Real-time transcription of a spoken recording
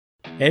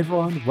Hey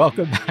everyone,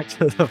 welcome back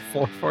to the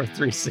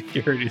 443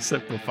 Security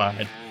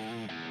Simplified.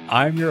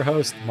 I'm your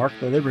host, Mark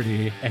the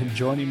Liberty, and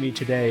joining me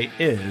today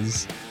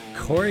is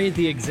Corey,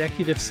 the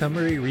Executive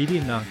Summary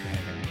Reading Knocker.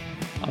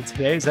 On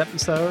today's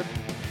episode,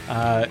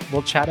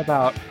 we'll chat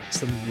about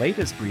some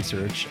latest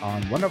research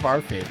on one of our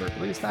favorite,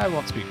 at least I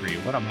won't speak for you,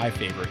 one of my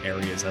favorite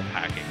areas of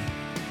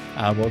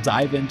hacking. We'll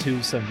dive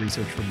into some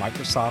research from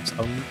Microsoft's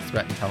own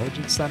Threat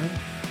Intelligence Center,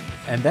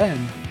 and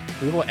then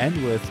we will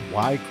end with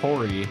why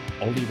Corey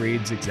only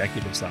reads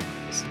executive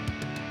summaries.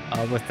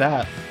 With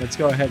that, let's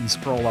go ahead and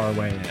scroll our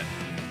way in.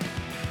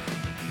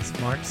 Is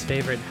Mark's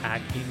favorite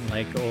hacking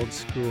like old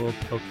school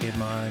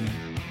Pokemon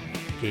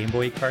Game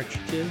Boy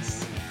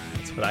cartridges?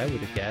 That's what I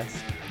would have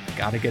guessed.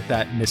 Gotta get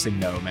that missing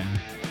no, man.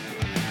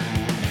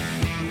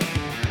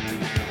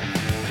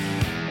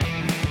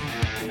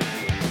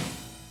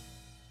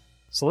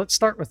 So let's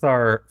start with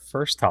our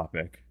first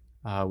topic,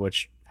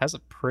 which has a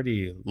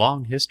pretty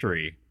long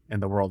history in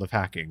the world of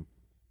hacking.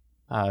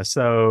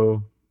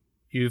 So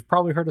you've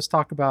probably heard us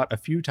talk about a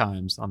few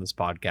times on this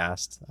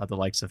podcast, the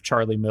likes of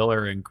Charlie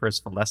Miller and Chris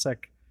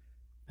Valesek,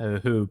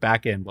 who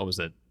back in,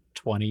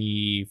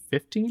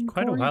 2015?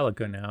 Quite a while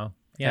ago now.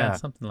 Yeah,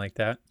 something like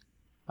that.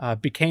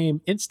 Became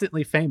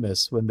instantly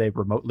famous when they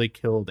remotely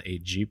killed a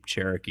Jeep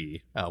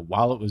Cherokee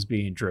while it was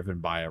being driven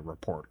by a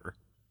reporter.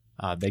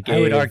 I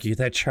would argue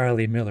that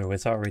Charlie Miller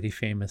was already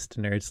famous to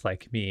nerds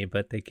like me,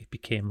 but they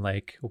became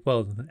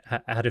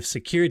out of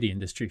security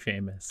industry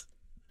famous.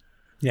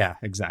 Yeah,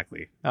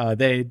 exactly.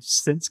 They'd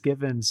since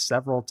given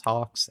several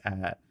talks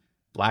at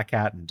Black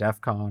Hat and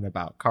DEF CON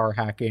about car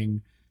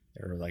hacking.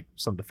 They were like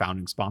some of the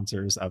founding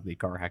sponsors of the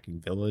car hacking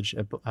village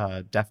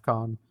at DEF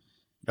CON.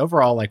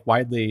 Overall,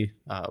 widely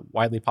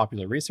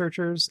popular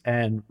researchers,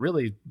 and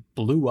really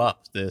blew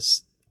up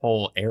this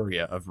whole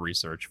area of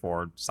research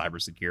for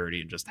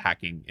cybersecurity and just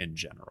hacking in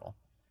general.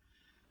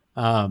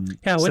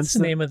 What's the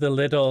name of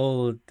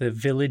the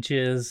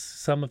villages?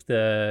 Some of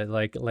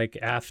the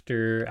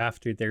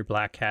after their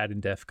Black Hat and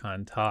DEF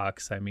CON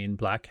talks. I mean,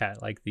 Black Hat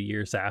the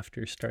years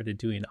after started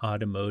doing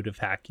automotive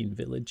hacking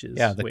villages.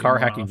 Yeah, the car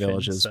hacking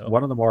villages.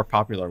 One of the more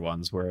popular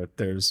ones where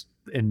there's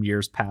in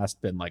years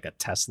past been a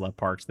Tesla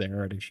parked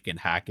there, and if you can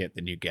hack it,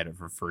 then you get it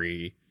for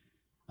free.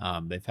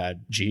 They've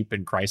had Jeep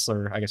and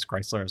Chrysler. I guess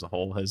Chrysler as a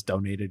whole has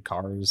donated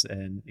cars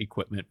and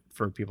equipment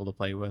for people to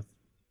play with.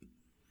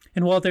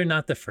 And while they're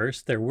not the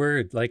first, there's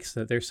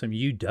some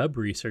UW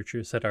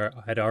researchers that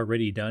had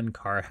already done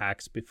car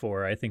hacks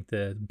before. I think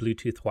the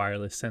Bluetooth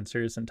wireless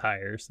sensors and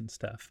tires and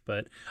stuff.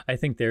 But I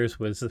think theirs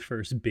was the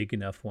first big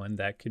enough one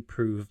that could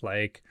prove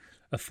a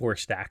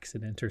forced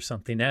accident or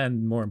something.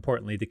 And more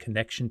importantly, the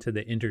connection to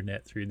the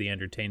internet through the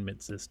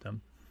entertainment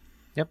system.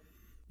 Yep.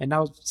 And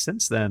now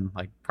since then,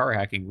 car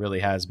hacking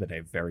really has been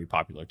a very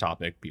popular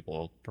topic,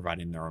 people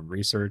providing their own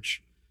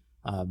research.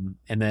 And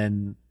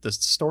then the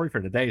story for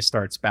today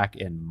starts back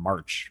in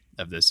March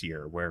of this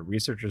year, where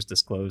researchers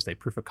disclosed a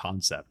proof of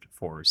concept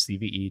for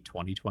CVE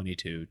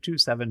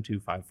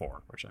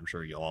 2022-27254, which I'm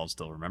sure you'll all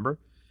still remember.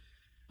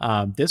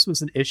 This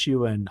was an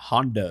issue in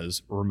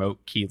Honda's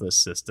remote keyless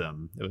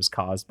system. It was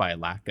caused by a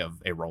lack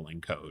of a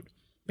rolling code.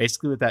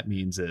 Basically what that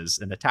means is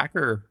an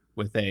attacker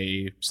with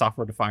a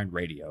software-defined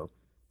radio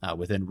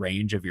within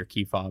range of your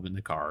key fob in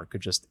the car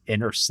could just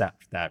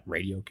intercept that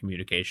radio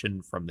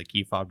communication from the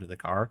key fob to the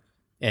car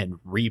and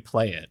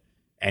replay it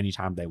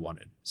anytime they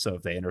wanted. So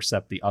if they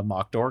intercept the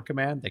unlock door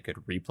command, they could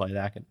replay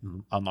that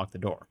and unlock the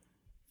door.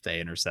 If they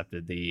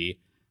intercepted the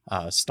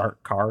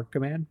start car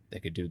command,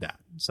 they could do that,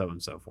 so on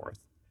and so forth.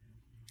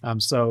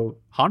 So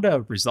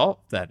Honda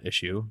resolved that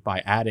issue by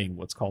adding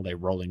what's called a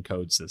rolling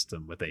code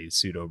system with a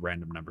pseudo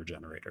random number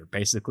generator.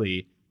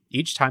 Basically,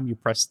 each time you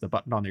press the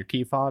button on your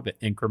key fob, it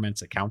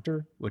increments a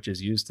counter, which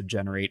is used to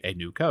generate a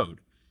new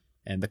code.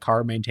 And the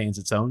car maintains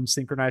its own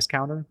synchronized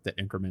counter that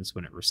increments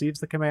when it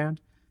receives the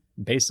command.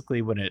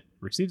 Basically, when it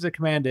receives a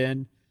command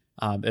in,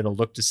 it'll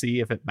look to see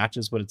if it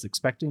matches what it's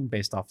expecting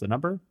based off the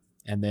number,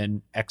 and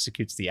then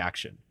executes the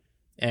action.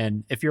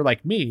 And if you're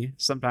like me,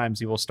 sometimes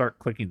you will start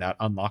clicking that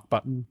unlock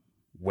button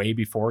way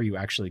before you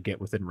actually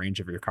get within range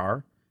of your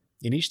car.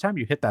 And each time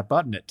you hit that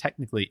button, it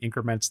technically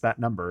increments that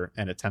number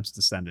and attempts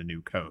to send a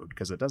new code,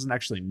 because it doesn't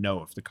actually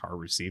know if the car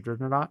received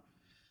it or not.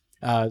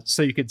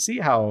 So you can see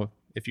how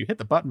if you hit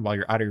the button while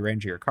you're out of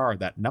range of your car,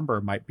 that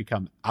number might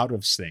become out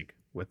of sync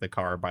with the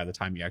car by the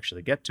time you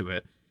actually get to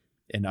it.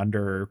 And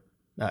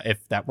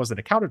if that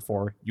wasn't accounted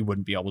for, you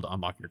wouldn't be able to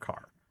unlock your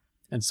car.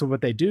 And so what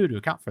they do to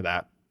account for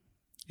that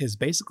is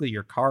basically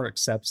your car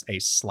accepts a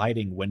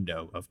sliding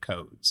window of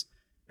codes,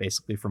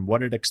 basically from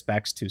what it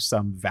expects to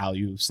some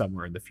value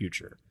somewhere in the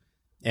future.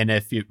 And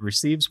if it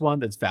receives one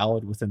that's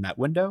valid within that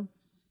window,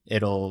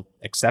 it'll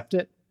accept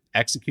it,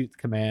 execute the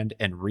command,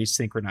 and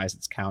resynchronize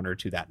its counter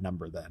to that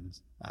number then.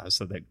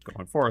 So that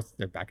going forth,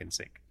 they're back in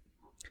sync.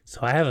 So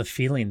I have a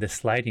feeling the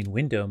sliding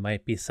window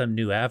might be some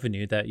new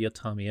avenue that you'll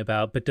tell me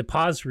about. But to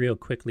pause real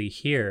quickly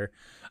here,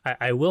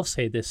 I will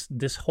say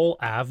this whole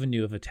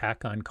avenue of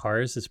attack on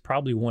cars is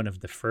probably one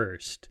of the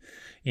first.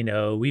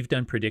 We've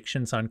done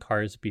predictions on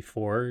cars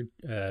before.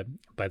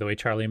 By the way,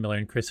 Charlie Miller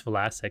and Chris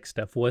Velasek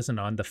stuff wasn't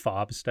on the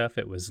fob stuff.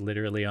 It was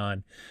literally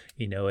on,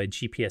 a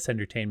GPS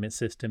entertainment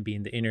system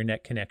being the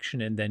internet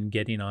connection and then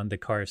getting on the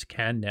car's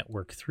CAN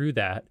network through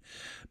that.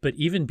 But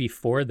even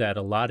before that,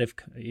 a lot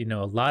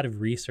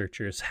of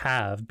researchers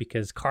have,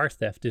 because car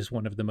theft is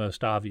one of the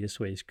most obvious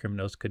ways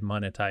criminals could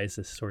monetize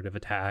this sort of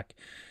attack.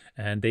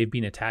 And they've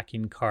been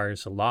attacking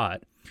cars a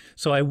lot.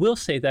 So I will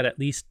say that at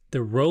least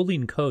the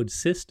rolling code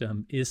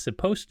system is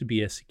supposed to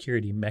be a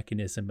security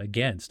mechanism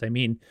against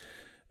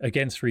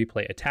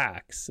replay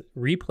attacks.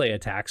 Replay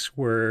attacks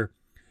were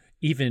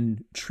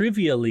even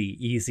trivially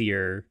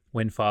easier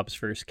when fobs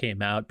first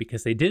came out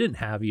because they didn't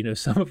have,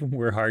 some of them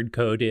were hard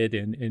coded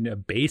and a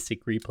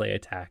basic replay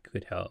attack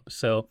could help.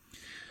 So,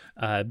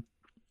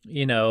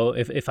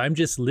 if I'm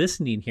just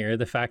listening here,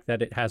 the fact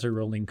that it has a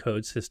rolling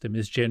code system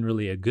is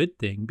generally a good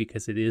thing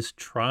because it is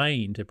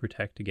trying to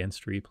protect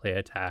against replay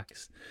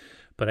attacks.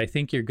 But I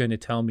think you're going to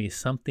tell me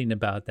something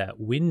about that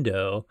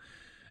window.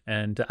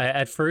 And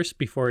at first,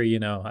 before, I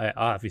know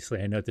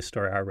the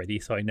story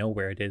already, so I know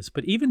where it is.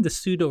 But even the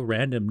pseudo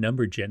random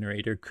number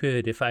generator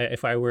could, if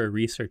I were a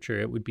researcher,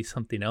 it would be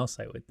something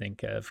else I would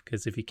think of.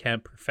 Because if you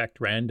can't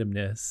perfect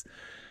randomness,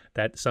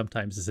 that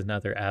sometimes is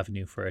another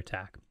avenue for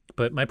attack.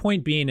 But my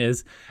point being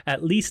is,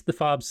 at least the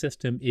fob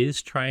system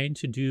is trying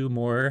to do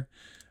more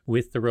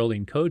with the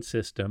rolling code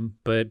system.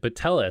 But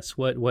tell us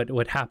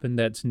what happened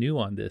that's new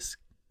on this,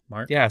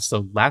 Mark. Yeah,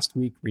 so last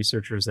week,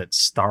 researchers at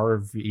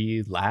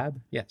StarV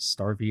Lab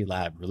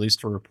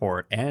released a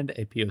report and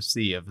a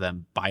POC of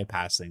them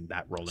bypassing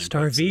that rolling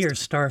code system. StarV or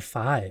Star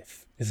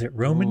 5? Is it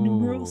Roman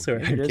numerals or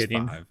I'm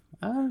kidding? 5.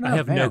 I don't know, I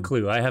have no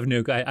clue.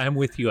 I'm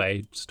with you.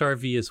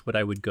 StarV is what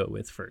I would go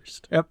with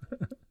first. Yep.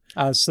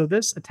 So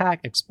this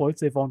attack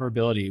exploits a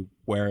vulnerability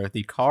where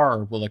the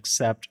car will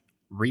accept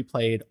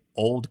replayed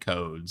old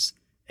codes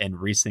and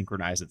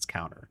resynchronize its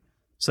counter.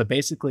 So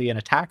basically, an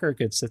attacker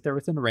could sit there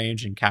within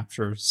range and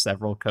capture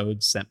several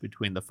codes sent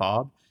between the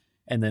fob,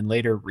 and then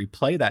later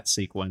replay that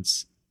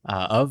sequence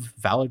of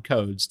valid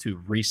codes to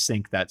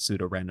resync that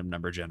pseudo-random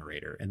number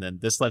generator. And then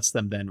this lets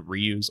them then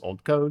reuse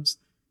old codes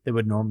that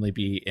would normally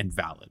be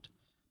invalid.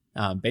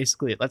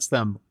 Basically, it lets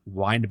them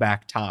wind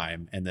back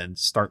time and then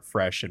start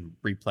fresh and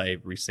replay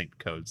resynced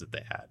codes that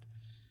they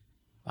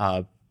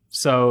had.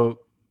 So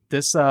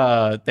this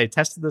they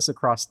tested this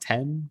across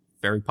 10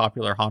 very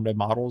popular Honda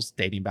models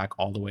dating back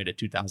all the way to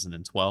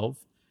 2012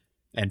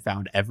 and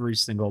found every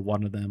single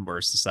one of them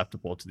were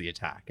susceptible to the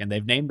attack. And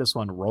they've named this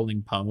one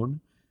Rolling Pone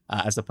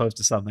as opposed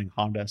to something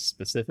Honda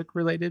specific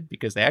related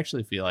because they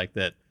actually feel like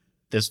that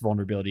this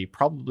vulnerability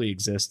probably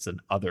exists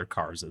in other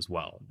cars as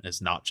well.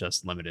 It's not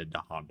just limited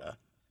to Honda.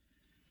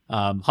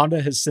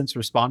 Honda has since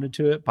responded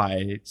to it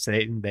by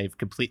saying they've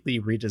completely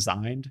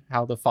redesigned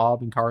how the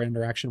fob and car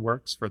interaction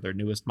works for their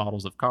newest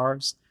models of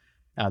cars.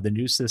 The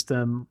new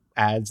system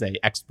adds a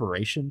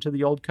expiration to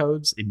the old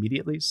codes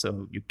immediately,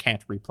 so you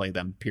can't replay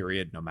them,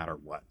 period, no matter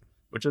what,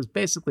 which is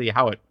basically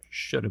how it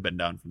should have been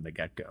done from the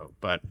get-go.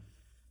 But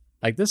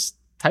like this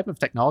type of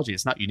technology,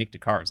 it's not unique to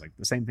cars. Like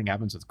the same thing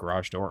happens with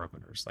garage door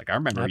openers. Like I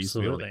remember I used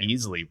to be able to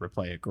easily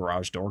replay a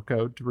garage door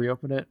code to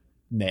reopen it,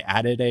 and they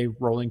added a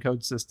rolling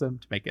code system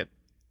to make it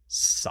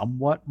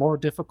somewhat more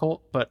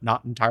difficult, but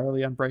not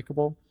entirely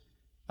unbreakable.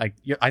 Like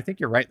I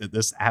think you're right that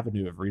this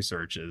avenue of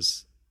research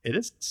is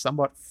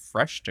somewhat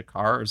fresh to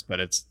cars, but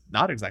it's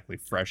not exactly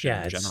fresh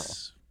in general.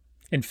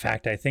 In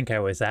fact, I think I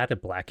was at a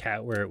Black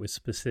Hat where it was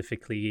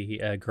specifically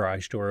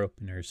garage door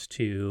openers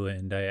too,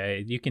 and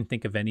you can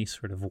think of any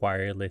sort of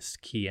wireless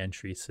key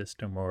entry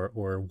system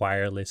or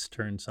wireless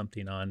turn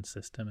something on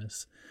system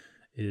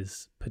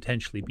is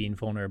potentially being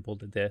vulnerable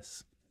to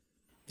this.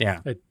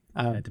 Yeah,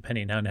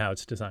 depending on how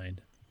it's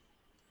designed.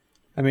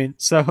 I mean,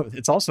 so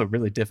it's also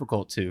really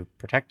difficult to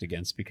protect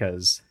against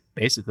because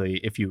basically,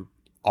 if you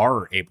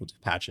are able to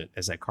patch it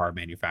as a car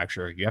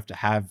manufacturer, you have to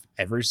have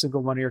every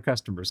single one of your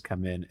customers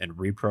come in and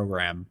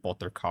reprogram both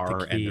their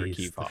car and their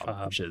key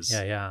fob, which is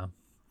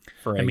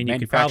for you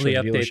could probably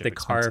update the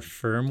car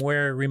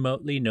firmware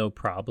remotely, no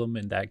problem,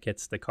 and that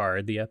gets the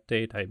car the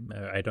update.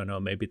 I don't know,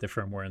 maybe the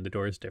firmware on the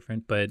door is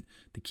different, but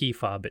the key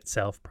fob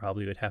itself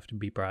probably would have to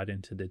be brought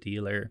into the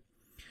dealer.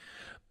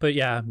 But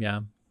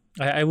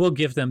I will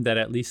give them that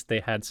at least they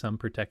had some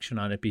protection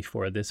on it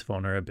before this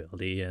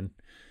vulnerability.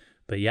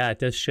 But yeah, it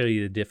does show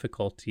you the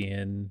difficulty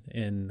in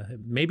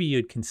maybe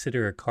you'd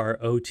consider a car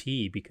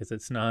OT because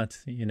it's not,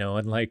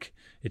 unlike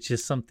it's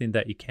just something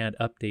that you can't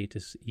update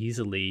as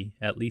easily,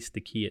 at least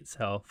the key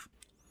itself.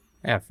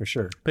 Yeah, for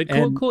sure. But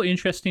cool,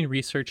 interesting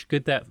research.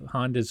 Good that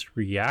Honda's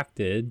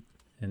reacted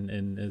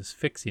and is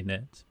fixing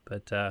it.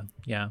 But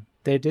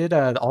they did.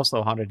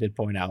 Also, Honda did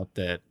point out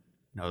that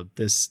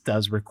this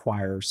does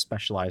require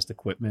specialized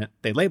equipment.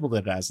 They labeled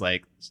it as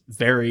like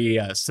very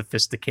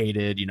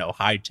sophisticated,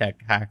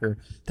 high-tech hacker.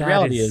 The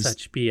reality is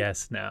such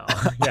BS now.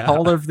 Yeah.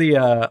 all of the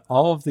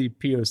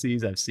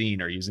POCs I've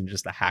seen are using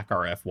just the Hack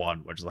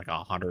RF1, which is like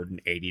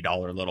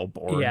 $180 little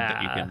board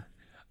that you can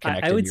I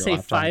connected in would your say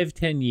lifetime?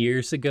 5-10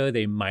 years ago,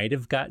 they might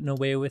have gotten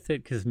away with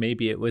it because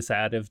maybe it was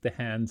out of the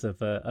hands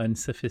of an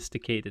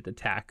unsophisticated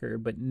attacker.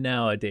 But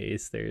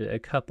nowadays, there a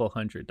couple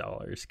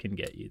 $100 can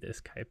get you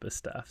this type of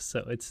stuff.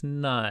 So it's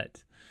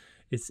not.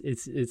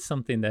 It's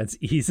something that's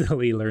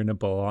easily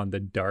learnable on the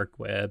dark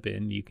web,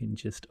 and you can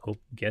just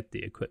get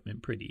the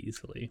equipment pretty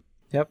easily.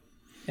 Yep.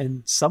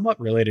 And somewhat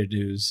related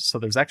news. So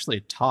there's actually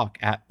a talk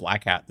at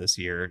Black Hat this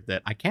year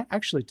that I can't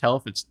actually tell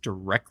if it's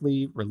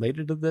directly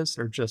related to this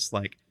or just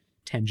like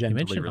You tangentially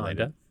mentioned related.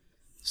 Honda.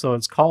 So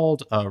it's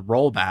called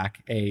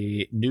Rollback,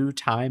 a new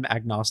time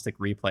agnostic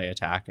replay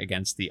attack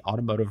against the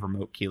automotive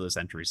remote keyless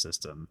entry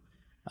system,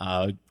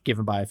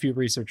 given by a few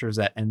researchers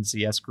at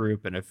NCS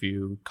Group and a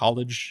few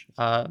college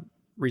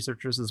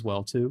researchers as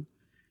well too.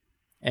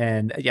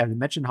 And yeah, they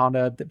mentioned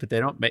Honda, but they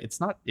don't.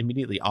 It's not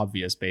immediately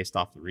obvious based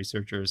off the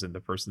researchers and the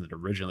person that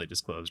originally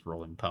disclosed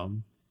Rolling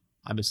Pone.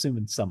 I'm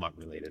assuming somewhat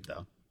related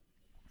though.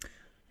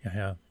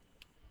 Yeah.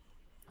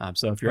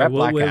 So if you're at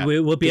Black Hat,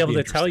 we'll be it'd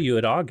able to tell interesting. you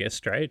at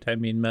August, right? I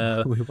mean,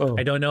 We will.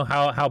 I don't know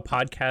how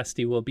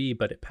podcasty will be,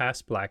 but at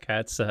past Black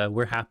Hats,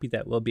 we're happy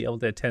that we'll be able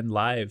to attend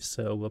live.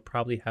 So we'll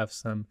probably have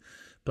some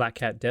Black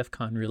Hat DEF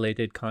CON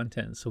related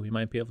content. So we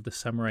might be able to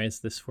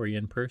summarize this for you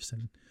in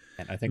person.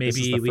 And I think this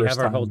is Maybe the we first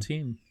have our whole time-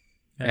 team.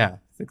 Yeah,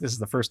 I think this is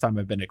the first time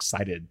I've been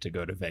excited to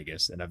go to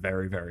Vegas in a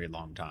very, very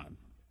long time.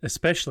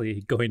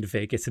 Especially going to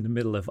Vegas in the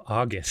middle of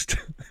August.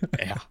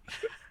 Yeah.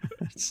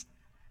 it's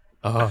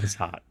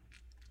hot.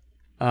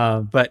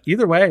 But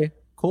either way,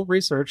 cool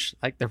research.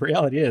 Like the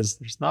reality is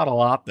there's not a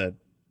lot that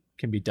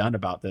can be done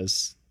about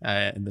this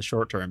in the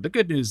short term. The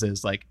good news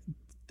is like,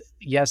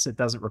 yes, it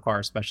doesn't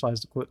require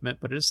specialized equipment,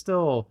 but it's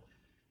still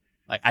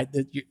like,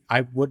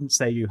 I wouldn't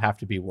say you have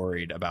to be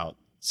worried about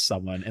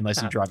someone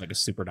unless you drive like a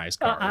super nice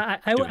car.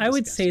 I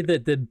would say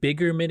that the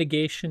bigger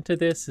mitigation to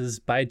this is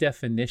by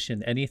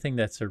definition, anything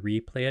that's a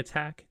replay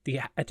attack,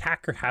 the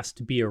attacker has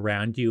to be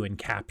around you and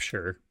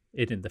capture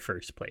it in the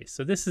first place.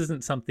 So this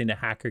isn't something a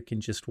hacker can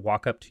just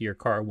walk up to your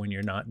car when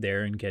you're not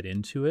there and get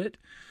into it.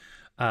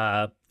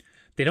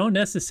 They don't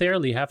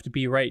necessarily have to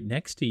be right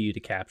next to you to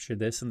capture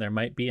this, and there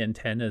might be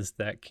antennas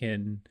that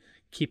can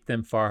keep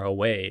them far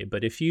away.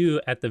 But if you,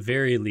 at the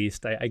very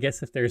least, I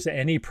guess if there's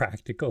any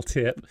practical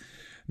tip,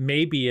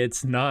 maybe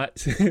it's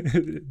not,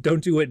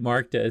 don't do what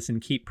Mark does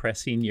and keep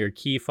pressing your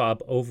key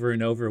fob over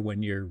and over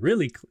when you're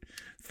really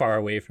far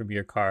away from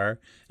your car.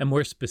 And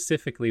more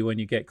specifically, when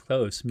you get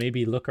close,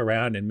 maybe look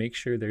around and make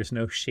sure there's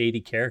no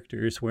shady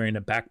characters wearing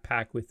a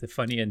backpack with a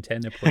funny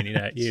antenna pointing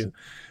at you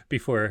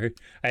before.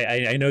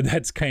 I know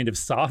that's kind of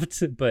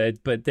soft,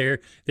 but there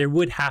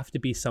would have to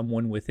be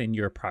someone within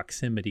your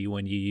proximity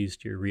when you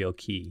used your real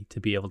key to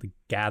be able to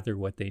gather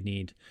what they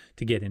need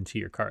to get into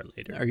your car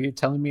later. Are you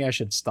telling me I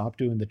should stop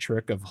doing the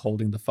trick of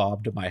holding the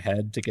fob to my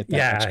head to get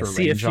that extra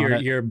see range if on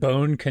it? your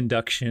bone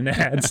conduction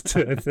adds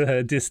to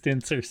the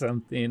distance or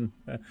something,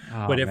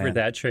 whatever man.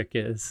 that trick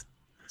is.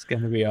 It's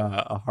going to be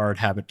a hard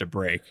habit to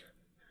break.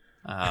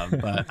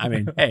 But I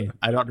mean, hey,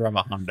 I don't drive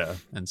a Honda,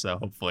 and so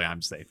hopefully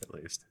I'm safe at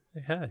least.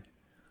 Yeah.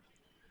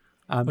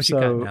 What you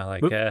got now?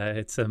 Like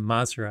it's a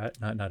Maserati,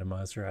 not a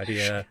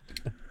Maserati,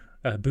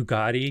 a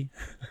Bugatti.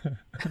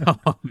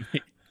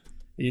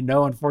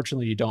 Oh,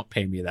 unfortunately, you don't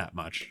pay me that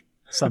much.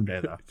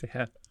 Someday, though.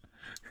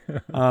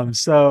 Yeah.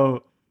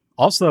 So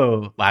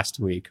also last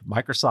week,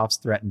 Microsoft's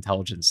Threat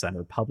Intelligence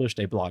Center published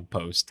a blog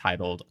post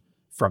titled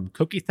 "From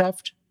Cookie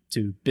Theft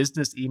to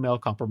Business Email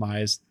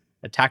Compromise,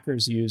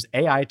 Attackers Use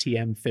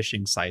AITM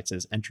Phishing Sites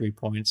as Entry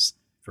Points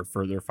for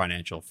Further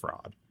Financial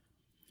Fraud."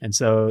 And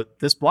so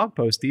this blog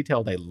post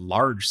detailed a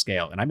large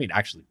scale, and I mean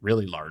actually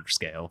really large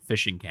scale,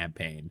 phishing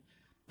campaign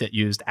that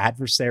used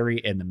adversary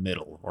in the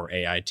middle, or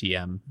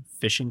AITM,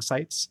 phishing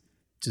sites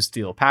to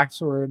steal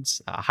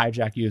passwords,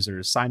 hijack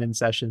users' sign-in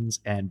sessions,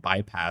 and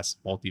bypass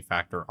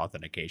multi-factor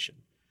authentication.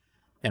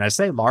 And I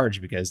say large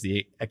because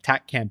the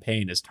attack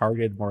campaign has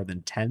targeted more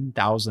than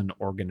 10,000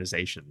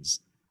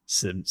 organizations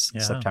since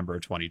September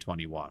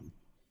 2021.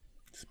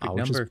 It's a big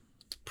which number. is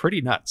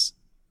pretty nuts.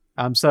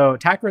 So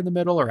attacker in the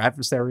middle or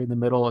adversary in the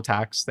middle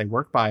attacks, they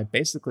work by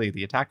basically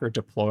the attacker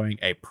deploying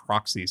a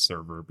proxy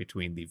server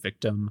between the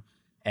victim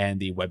and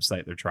the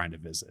website they're trying to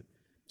visit.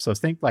 So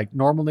think like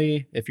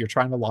normally, if you're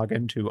trying to log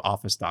into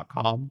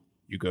office.com,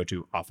 you go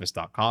to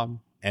office.com,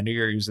 enter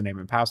your username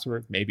and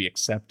password, maybe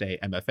accept a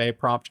MFA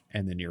prompt,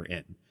 and then you're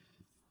in.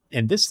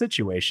 In this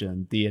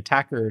situation, the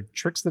attacker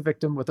tricks the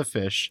victim with a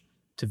phish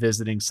to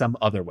visiting some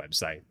other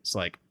website. It's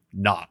like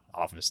not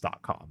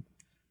office.com.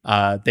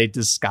 They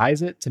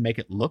disguise it to make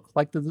it look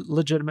like the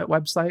legitimate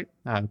website.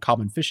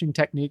 Common phishing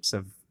techniques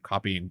of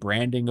copying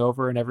branding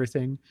over and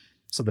everything.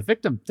 So the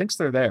victim thinks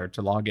they're there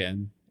to log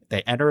in.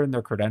 They enter in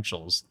their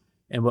credentials.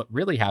 And what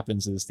really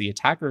happens is the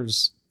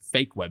attacker's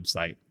fake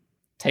website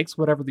takes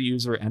whatever the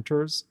user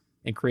enters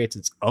and creates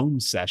its own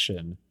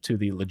session to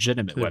the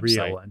legitimate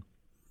website. Real one.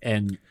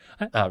 And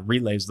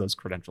relays those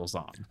credentials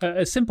on.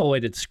 A simple way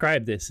to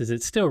describe this is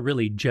it's still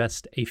really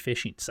just a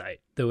phishing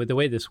site. The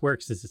way this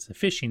works is it's a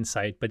phishing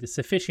site, but it's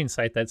a phishing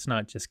site that's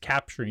not just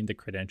capturing the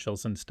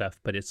credentials and stuff,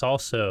 but it's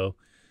also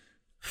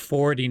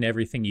forwarding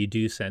everything you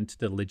do send to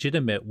the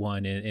legitimate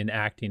one and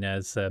acting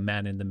as a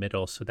man in the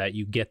middle so that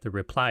you get the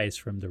replies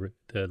from the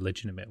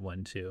legitimate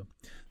one too.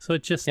 So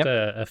it's just Yep.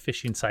 a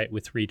phishing site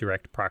with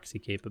redirect proxy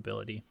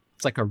capability.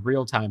 It's like a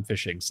real-time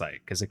phishing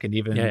site because it can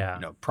even,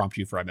 Yeah. prompt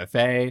you for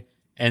MFA.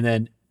 And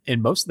then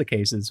in most of the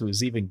cases, it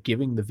was even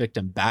giving the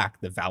victim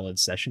back the valid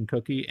session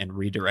cookie and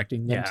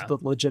redirecting them to Yeah. the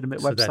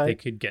legitimate So website. that they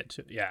could get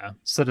to, yeah.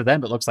 So to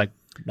them, it looks like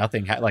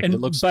nothing. It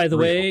And looks by the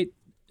real. way,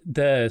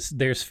 there's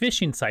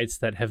phishing sites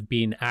that have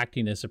been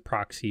acting as a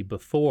proxy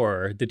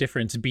before. The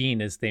difference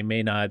being is they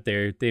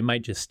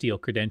might just steal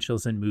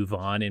credentials and move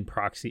on in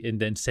proxy and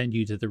then send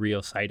you to the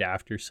real site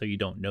after, so you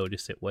don't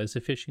notice it was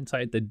a phishing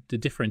site. The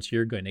difference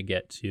you're going to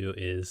get to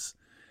is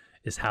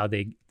how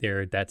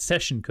they're that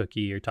session cookie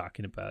you're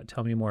talking about.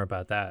 Tell me more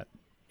about that.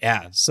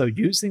 Yeah. So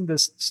using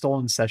this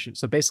stolen session.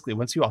 So basically,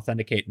 once you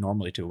authenticate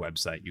normally to a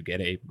website, you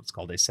get what's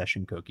called a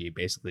session cookie,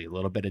 basically a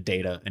little bit of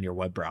data in your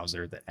web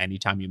browser that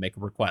anytime you make a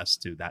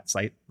request to that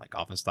site, like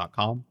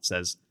office.com, it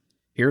says,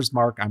 here's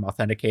Mark. I'm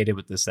authenticated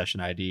with this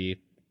session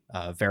ID,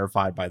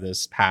 verified by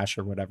this hash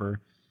or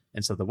whatever.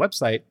 And so the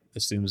website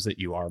assumes that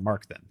you are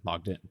Mark then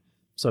logged in.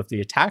 So if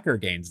the attacker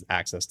gains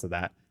access to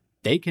that,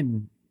 they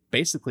can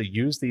basically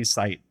use these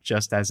sites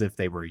just as if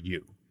they were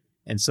you.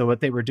 And so what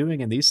they were doing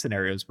in these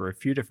scenarios were a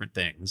few different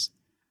things.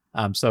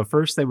 So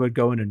first they would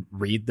go in and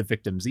read the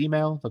victim's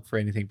email, look for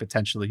anything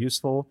potentially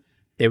useful.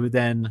 They would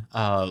then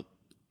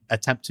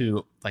attempt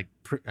to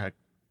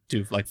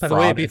do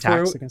fraud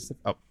attacks against it.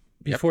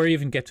 Before you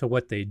even get to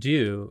what they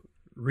do,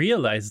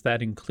 realize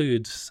that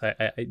includes,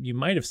 you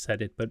might have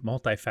said it, but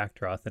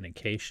multi-factor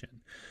authentication.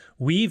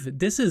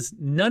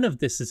 None of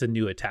this is a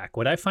new attack.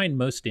 What I find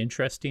most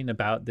interesting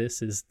about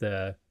this is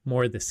the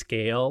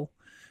scale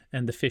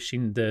and the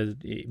phishing.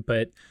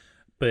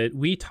 But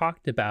we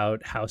talked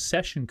about how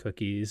session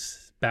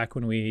cookies back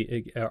when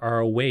we are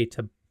a way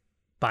to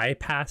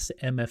bypass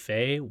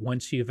MFA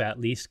once you've at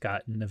least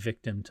gotten a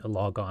victim to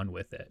log on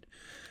with it.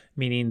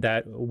 Meaning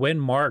that when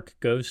Mark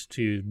goes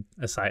to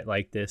a site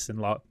like this,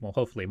 and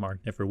hopefully Mark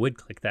never would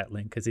click that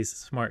link because he's a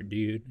smart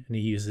dude and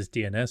he uses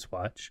DNS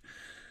Watch.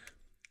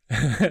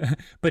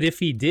 But if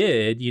he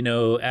did,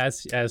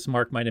 as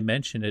Mark might have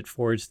mentioned, it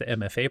forwards the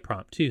MFA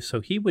prompt too.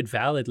 So he would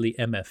validly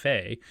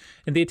MFA,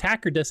 and the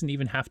attacker doesn't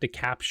even have to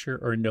capture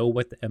or know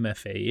what the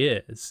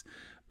MFA is.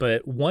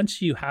 But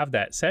once you have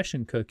that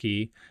session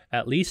cookie,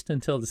 at least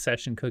until the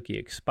session cookie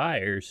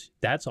expires,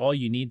 that's all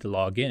you need to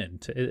log in.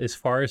 As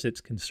far as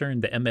it's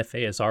concerned, the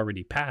MFA is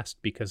already passed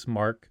because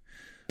Mark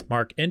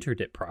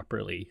entered it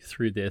properly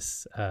through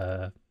this.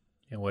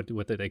 What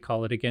did they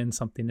call it again?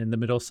 Something in the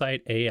middle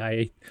site?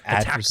 AI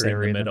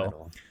attacker in the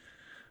middle.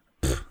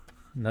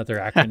 Another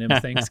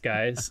acronym. Thanks,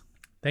 guys.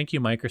 Thank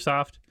you,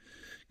 Microsoft.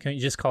 Can't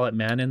you just call it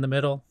man in the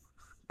middle?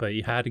 But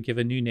you had to give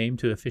a new name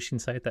to a phishing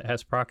site that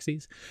has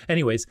proxies.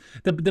 Anyways,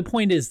 the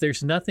point is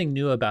there's nothing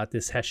new about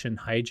this Hessian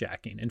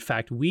hijacking. In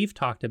fact, we've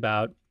talked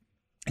about,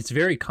 it's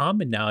very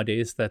common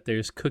nowadays that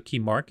there's cookie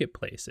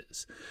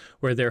marketplaces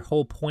where their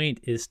whole point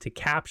is to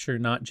capture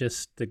not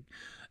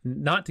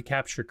to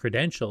capture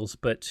credentials,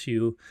 but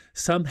to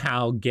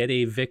somehow get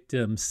a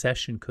victim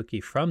session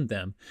cookie from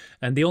them.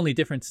 And the only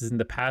difference is in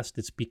the past,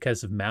 it's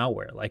because of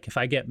malware. Like if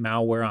I get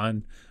malware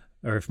on,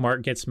 or if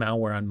Mark gets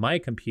malware on my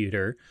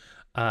computer,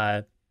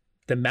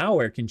 the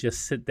malware can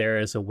just sit there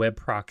as a web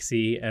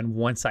proxy. And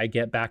once I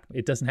get back,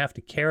 it doesn't have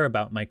to care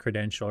about my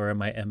credential or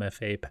my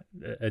MFA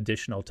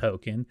additional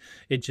token.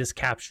 It just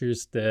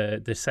captures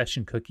the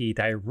session cookie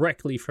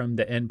directly from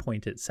the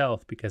endpoint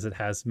itself because it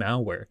has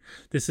malware.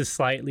 This is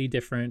slightly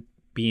different,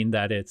 being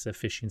that it's a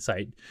phishing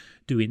site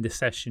doing the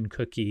session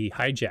cookie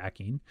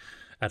hijacking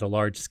at a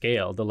large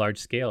scale. The large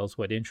scale is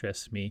what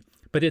interests me.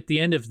 But at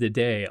the end of the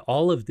day,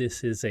 all of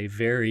this is a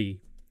very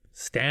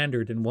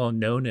standard and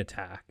well-known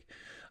attack.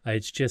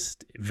 It's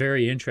just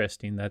very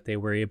interesting that they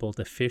were able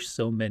to phish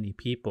so many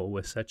people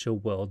with such a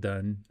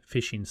well-done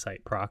phishing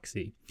site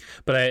proxy.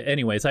 But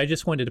anyways, I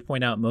just wanted to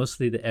point out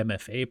mostly the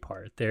MFA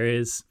part.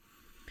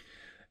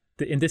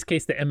 In this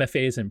case, the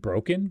MFA isn't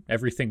broken.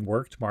 Everything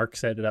worked. Mark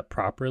set it up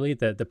properly.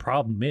 The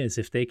problem is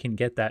if they can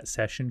get that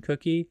session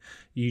cookie,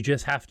 you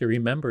just have to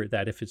remember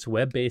that if it's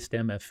web-based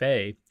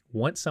MFA,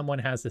 once someone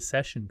has a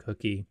session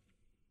cookie,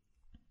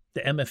 the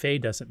MFA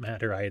doesn't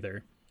matter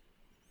either.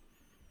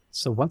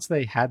 So once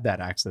they had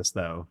that access,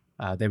 though,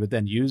 they would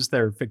then use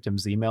their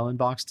victim's email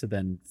inbox to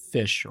then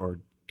phish or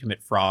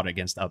commit fraud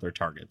against other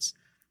targets.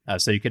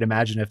 So you could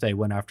imagine if they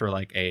went after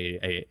like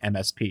a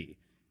MSP,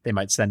 they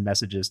might send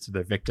messages to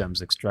their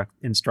victims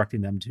instructing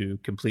them to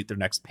complete their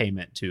next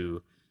payment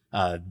to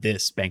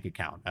this bank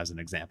account, as an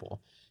example.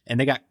 And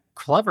they got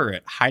clever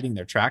at hiding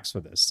their tracks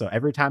for this. So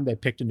every time they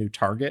picked a new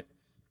target,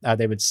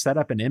 they would set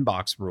up an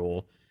inbox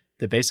rule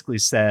that basically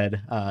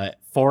said,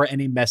 for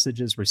any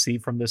messages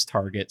received from this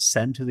target,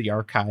 send to the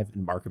archive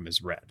and mark them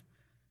as read.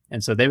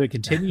 And so they would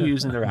continue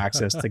using their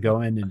access to go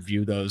in and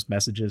view those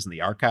messages in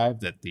the archive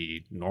that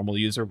the normal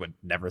user would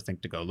never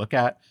think to go look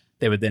at.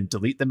 They would then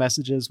delete the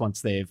messages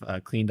once they've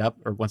cleaned up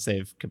or once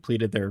they've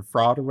completed their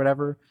fraud or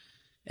whatever.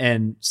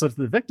 And so to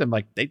the victim,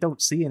 like they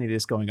don't see any of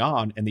this going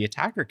on, and the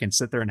attacker can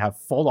sit there and have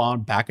full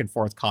on back and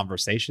forth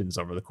conversations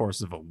over the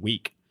course of a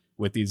week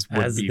with these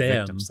would As be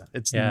them. victims.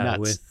 It's Yeah,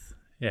 nuts.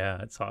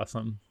 it's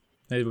awesome.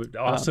 It was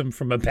awesome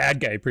from a bad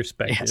guy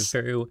perspective. Yes.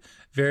 Very,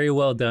 very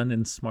well done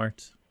and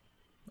smart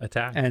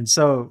attack. And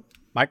so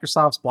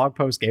Microsoft's blog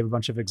post gave a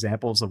bunch of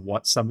examples of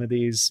what some of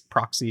these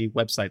proxy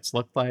websites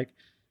look like,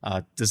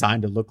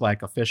 designed to look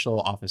like official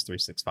Office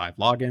 365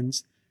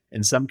 logins.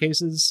 In some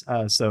cases,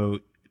 so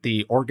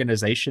the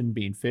organization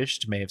being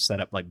phished may have set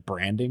up like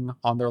branding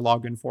on their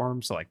login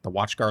form, so like the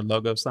WatchGuard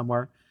logo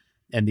somewhere.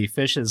 And the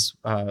phishing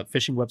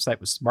website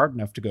was smart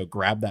enough to go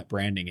grab that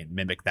branding and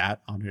mimic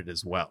that on it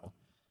as well.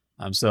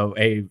 So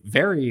a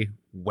very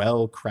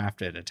well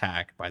crafted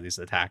attack by these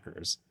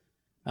attackers.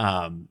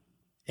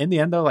 In the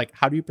end, though, like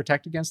how do you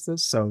protect against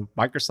this? So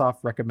Microsoft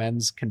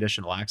recommends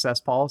conditional access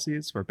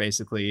policies where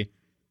basically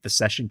the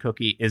session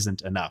cookie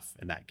isn't enough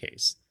in that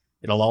case.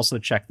 It'll also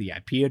check the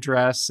IP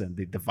address and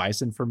the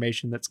device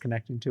information that's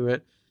connecting to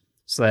it,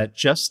 so that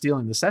just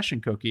stealing the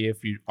session cookie,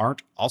 if you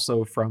aren't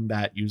also from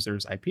that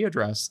user's IP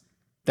address,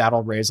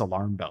 that'll raise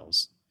alarm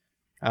bells.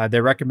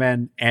 They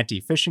recommend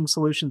anti-phishing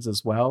solutions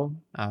as well.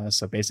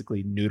 So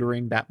basically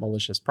neutering that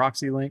malicious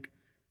proxy link.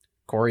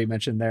 Corey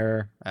mentioned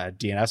there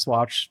DNS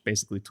Watch,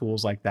 basically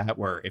tools like that,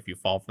 where if you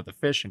fall for the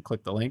phish and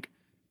click the link,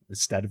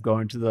 instead of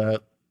going to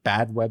the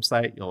bad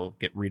website, you'll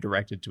get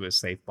redirected to a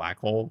safe black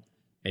hole.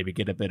 Maybe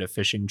get a bit of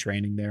phishing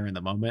training there in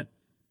the moment.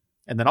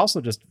 And then also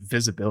just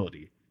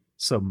visibility.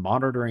 So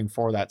monitoring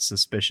for that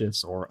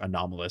suspicious or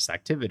anomalous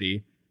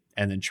activity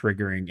and then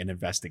triggering an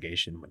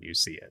investigation when you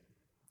see it.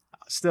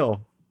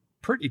 Still,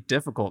 pretty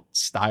difficult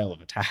style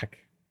of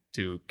attack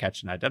to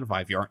catch and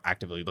identify if you aren't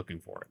actively looking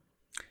for it.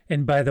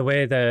 And by the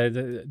way,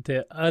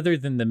 the other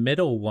than the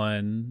middle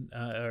one,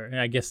 or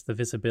I guess the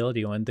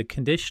visibility one, the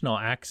conditional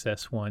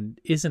access one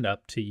isn't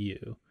up to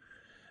you.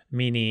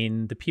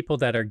 Meaning the people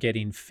that are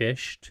getting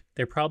phished,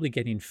 they're probably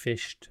getting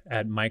phished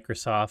at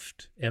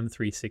Microsoft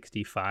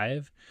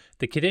M365.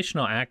 The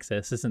conditional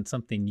access isn't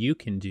something you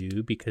can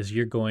do because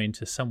you're going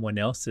to someone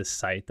else's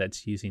site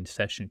that's using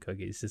session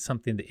cookies. It's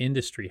something the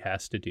industry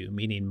has to do,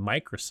 meaning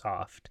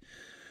Microsoft,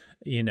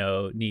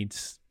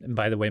 needs, and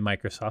by the way,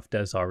 Microsoft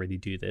does already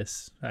do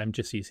this. I'm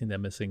just using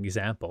them as an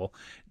example.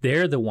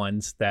 They're the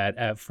ones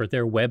that for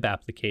their web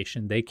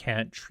application, they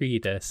can't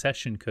treat a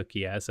session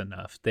cookie as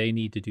enough. They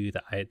need to do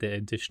the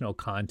additional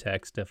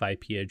context of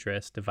IP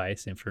address,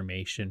 device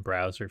information,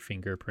 browser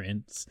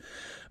fingerprints.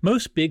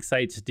 Most big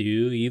sites do.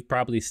 You've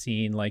probably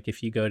seen, like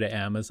if you go to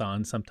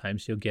Amazon,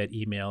 sometimes you'll get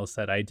emails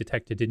that I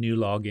detected a new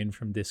login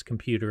from this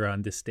computer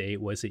on this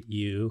date. Was it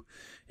you?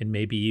 And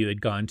maybe you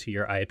had gone to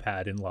your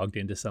iPad and logged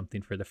into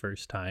something for the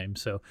first time.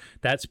 So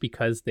that's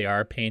because they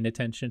are paying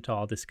attention to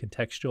all this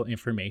contextual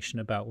information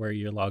about where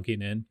you're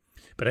logging in.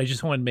 But I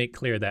just want to make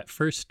clear that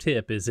first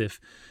tip is if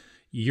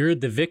you're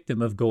the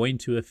victim of going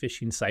to a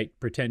phishing site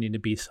pretending to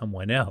be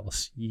someone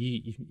else,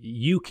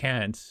 you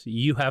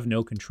have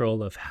no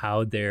control of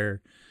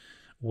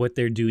what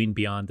they're doing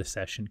beyond the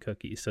session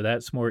cookie. So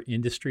that's more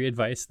industry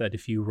advice, that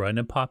if you run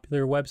a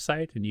popular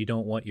website and you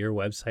don't want your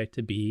website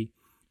to be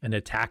an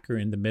attacker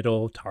in the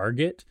middle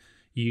target,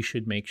 you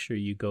should make sure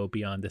you go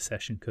beyond the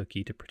session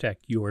cookie to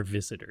protect your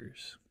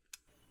visitors.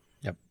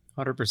 Yep,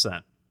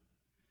 100%.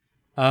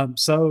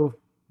 So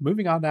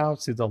moving on now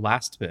to the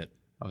last bit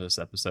of this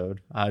episode.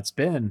 It's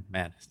been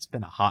a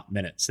hot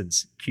minute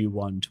since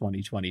Q1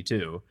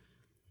 2022.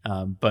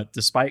 But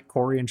despite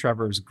Corey and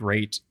Trevor's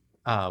great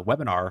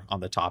webinar on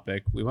the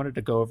topic, we wanted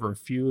to go over a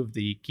few of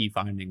the key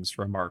findings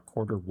from our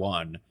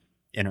Q1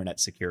 Internet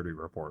Security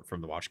Report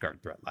from the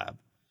WatchGuard Threat Lab.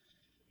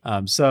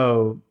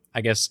 So I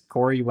guess,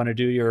 Corey, you want to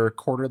do your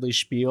quarterly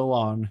spiel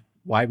on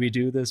why we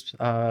do this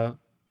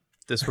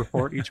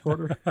report each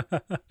quarter?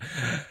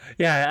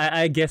 Yeah,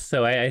 I guess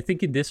so. I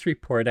think in this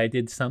report, I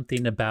did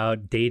something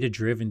about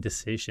data-driven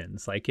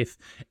decisions. Like if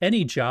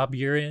any job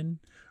you're in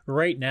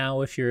right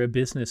now, if you're a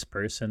business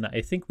person,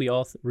 I think we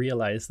all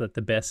realize that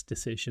the best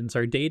decisions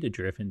are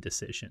data-driven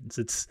decisions.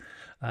 It's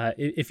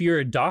if you're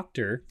a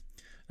doctor,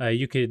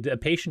 a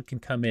patient can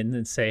come in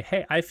and say,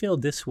 hey, I feel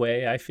this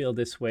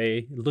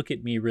way. Look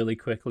at me really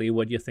quickly.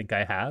 What do you think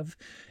I have?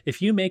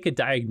 If you make a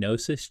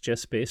diagnosis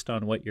just based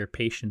on what your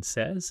patient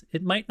says,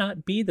 it might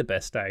not be the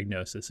best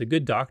diagnosis. A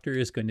good doctor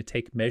is going to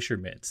take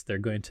measurements. They're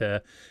going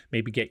to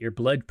maybe get your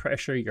blood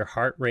pressure, your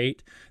heart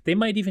rate. They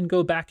might even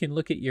go back and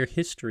look at your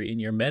history in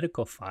your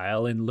medical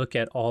file and look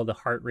at all the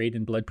heart rate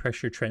and blood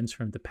pressure trends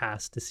from the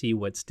past to see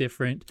what's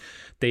different.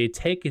 They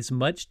take as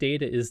much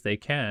data as they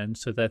can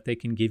so that they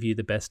can give you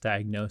the best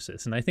diagnosis.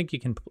 And I think you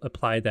can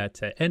apply that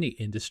to any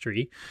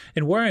industry.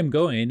 And where I'm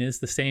going is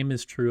the same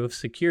is true of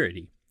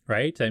security,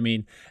 right? I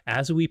mean,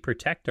 as we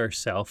protect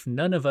ourselves,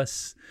 none of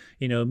us,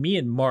 me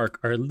and Mark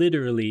are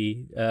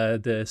literally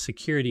the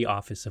security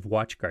office of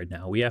WatchGuard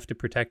now. We have to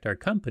protect our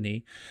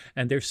company,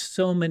 and there's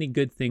so many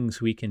good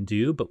things we can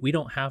do, but we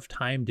don't have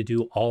time to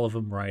do all of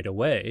them right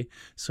away.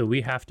 So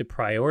we have to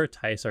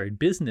prioritize our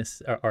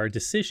business, our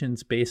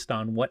decisions based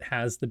on what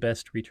has the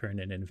best return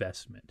on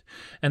investment.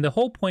 And the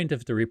whole point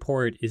of the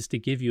report is to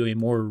give you a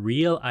more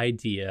real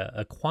idea,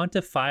 a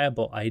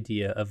quantifiable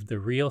idea of the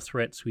real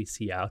threats we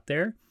see out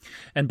there.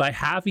 And by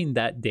having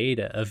that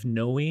data of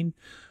knowing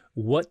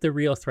what the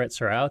real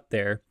threats are out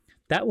there,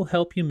 that will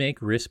help you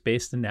make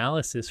risk-based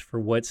analysis for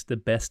what's the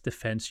best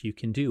defense you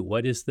can do.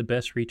 What is the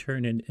best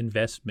return on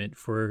investment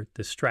for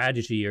the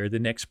strategy or the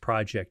next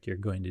project you're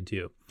going to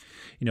do?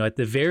 At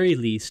the very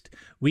least,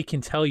 we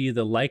can tell you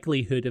the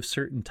likelihood of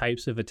certain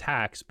types of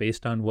attacks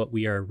based on what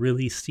we are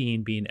really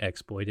seeing being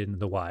exploited in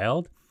the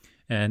wild.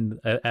 And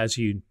as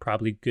you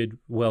probably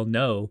well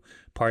know,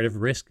 part of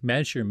risk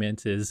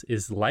measurement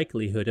is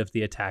likelihood of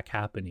the attack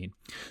happening.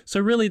 So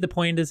really the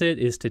point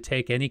is to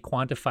take any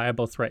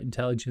quantifiable threat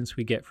intelligence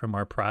we get from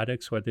our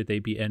products, whether they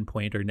be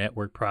endpoint or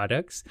network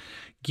products,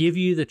 give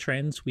you the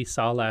trends we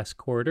saw last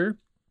quarter.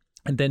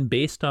 And then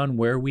based on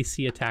where we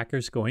see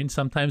attackers going,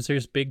 sometimes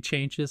there's big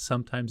changes,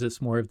 sometimes it's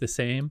more of the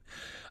same.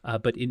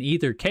 But in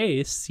either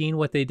case, seeing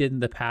what they did in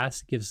the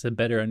past gives a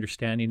better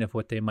understanding of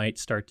what they might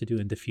start to do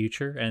in the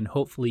future. And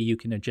hopefully you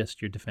can adjust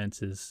your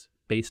defenses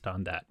based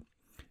on that.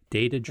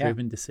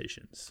 Data-driven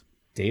decisions.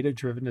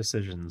 Data-driven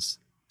decisions.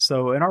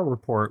 So in our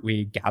report,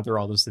 we gather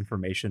all this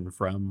information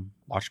from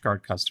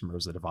WatchGuard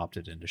customers that have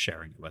opted into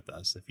sharing it with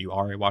us. If you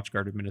are a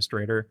WatchGuard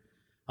administrator,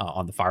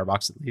 on the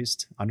Firebox at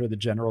least, under the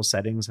general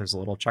settings, there's a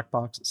little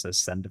checkbox that says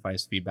send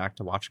device feedback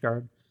to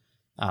WatchGuard.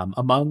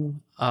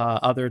 Among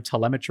other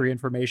telemetry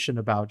information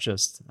about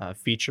just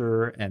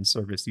feature and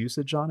service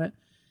usage on it,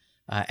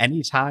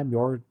 anytime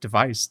your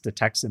device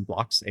detects and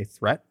blocks a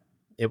threat,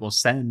 it will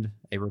send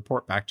a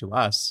report back to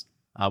us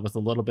with a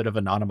little bit of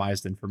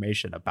anonymized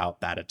information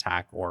about that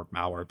attack or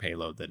malware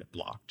payload that it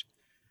blocked.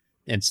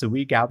 And so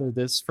we gather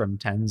this from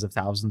tens of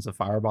thousands of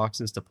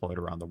Fireboxes deployed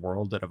around the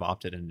world that have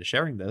opted into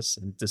sharing this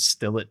and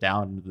distill it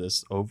down into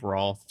this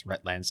overall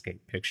threat landscape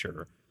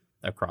picture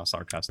across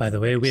our customer By the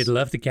way, base. we'd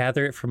love to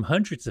gather it from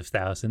hundreds of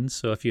thousands.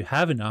 So if you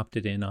haven't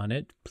opted in on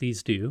it,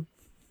 please do.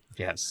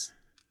 Yes,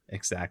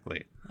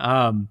 exactly.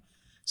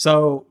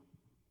 So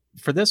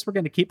for this, we're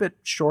going to keep it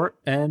short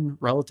and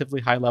relatively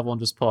high level and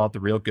just pull out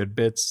the real good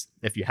bits.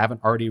 If you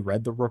haven't already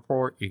read the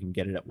report, you can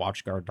get it at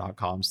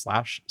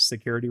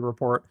watchguard.com/security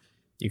report.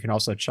 You can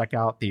also check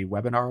out the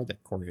webinar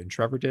that Corey and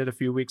Trevor did a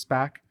few weeks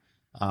back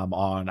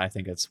on, I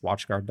think it's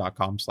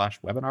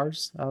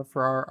watchguard.com/webinars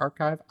for our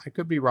archive. I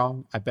could be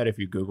wrong. I bet if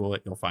you Google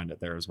it, you'll find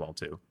it there as well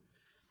too.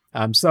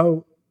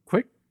 So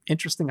quick,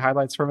 interesting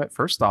highlights from it.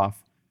 First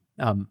off,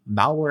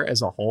 malware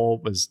as a whole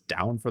was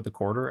down for the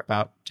quarter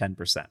about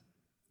 10%,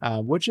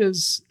 which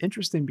is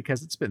interesting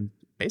because it's been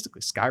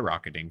basically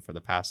skyrocketing for the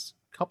past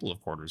couple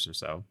of quarters or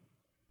so.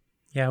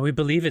 Yeah, we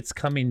believe it's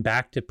coming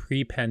back to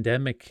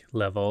pre-pandemic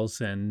levels,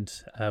 and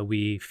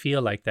we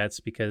feel like that's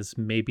because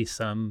maybe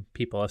some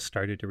people have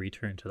started to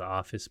return to the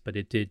office, but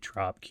it did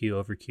drop Q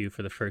over Q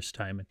for the first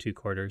time in 2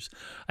 quarters.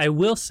 I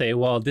will say,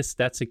 while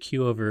that's a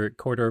Q over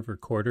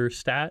quarter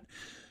stat,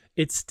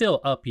 it's still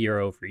up year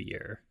over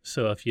year.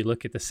 So if you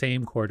look at the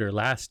same quarter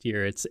last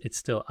year, it's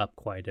still up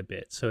quite a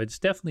bit. So it's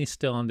definitely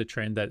still on the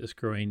trend that is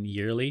growing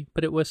yearly,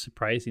 but it was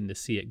surprising to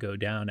see it go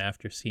down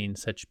after seeing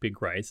such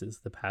big rises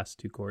the past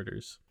 2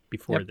 quarters.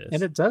 Before this.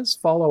 And it does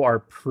follow our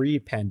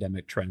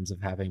pre-pandemic trends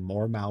of having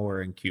more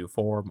malware in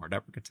Q4, more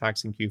network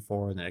attacks in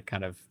Q4, and then it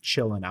kind of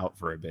chilling out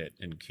for a bit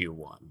in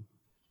Q1.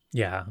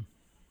 Yeah.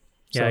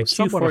 So yeah,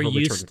 Q4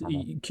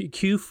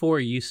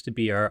 used to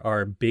be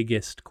our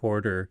biggest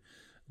quarter.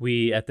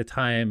 At the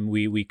time,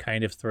 we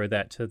kind of throw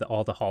that to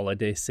all the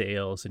holiday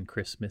sales and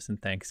Christmas and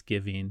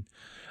Thanksgiving.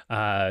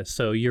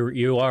 So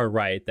you are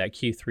right that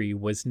Q3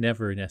 was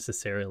never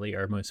necessarily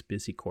our most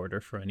busy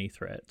quarter for any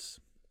threats.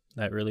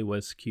 That really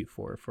was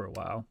Q4 for a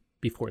while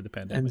before the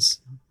pandemic. And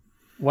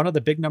one of the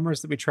big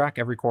numbers that we track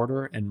every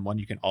quarter, and one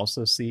you can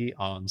also see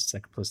on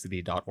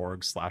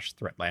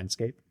simplicity.org/threat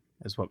landscape,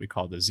 is what we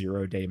call the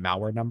 0-day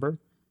malware number.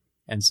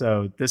 And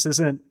so this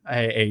isn't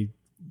a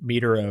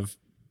meter of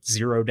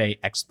 0-day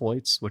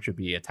exploits, which would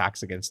be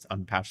attacks against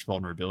unpatched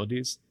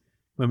vulnerabilities.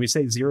 When we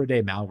say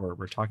 0-day malware,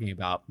 we're talking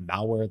about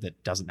malware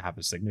that doesn't have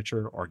a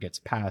signature or gets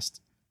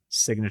past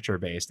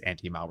signature-based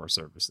anti-malware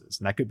services.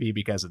 And that could be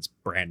because it's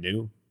brand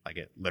new, like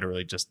it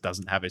literally just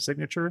doesn't have a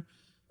signature,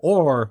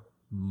 or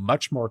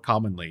much more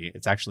commonly,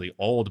 it's actually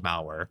old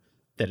malware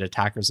that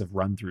attackers have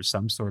run through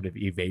some sort of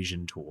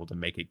evasion tool to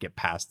make it get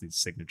past these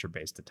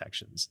signature-based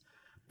detections.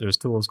 There's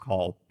tools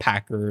called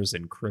packers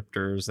and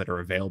cryptors that are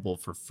available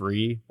for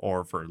free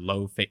or for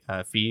low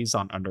fees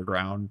on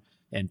underground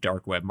and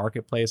dark web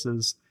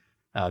marketplaces.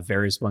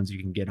 Various ones you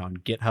can get on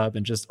GitHub,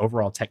 and just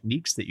overall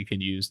techniques that you can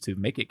use to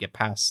make it get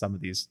past some of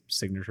these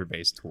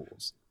signature-based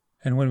tools.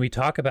 And when we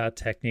talk about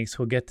techniques,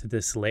 we'll get to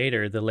this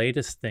later. The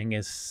latest thing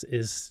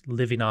is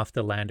living off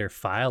the land or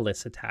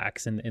fileless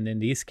attacks. And in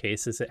these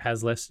cases, it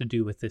has less to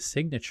do with the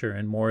signature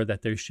and more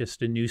that there's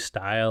just a new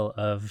style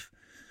of,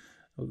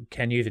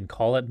 can you even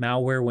call it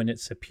malware when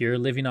it's a pure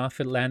living off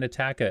the land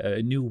attack?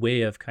 A new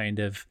way of kind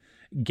of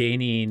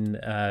gaining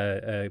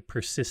a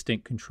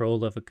persistent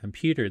control of a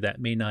computer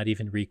that may not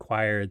even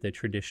require the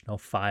traditional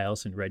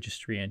files and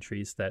registry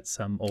entries that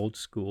some old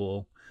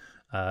school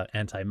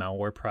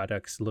anti-malware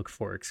products look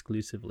for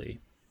exclusively.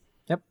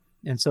 Yep.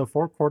 And so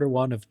for quarter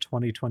one of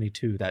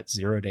 2022, that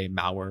 0-day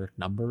malware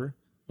number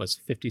was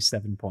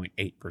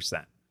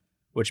 57.8%,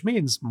 which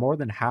means more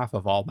than half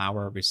of all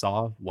malware we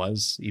saw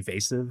was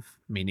evasive,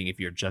 meaning if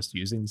you're just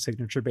using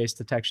signature-based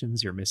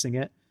detections, you're missing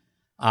it.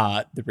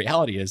 The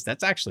reality is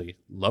that's actually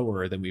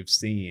lower than we've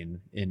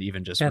seen in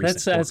even just recent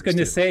that's I was going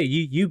too. to say,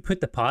 you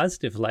put the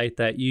positive light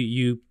that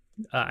you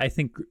I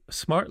think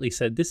smartly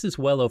said, this is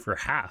well over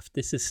half.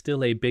 This is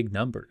still a big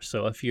number.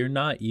 So if you're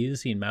not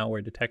using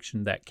malware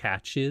detection that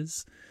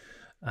catches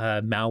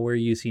malware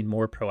using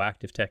more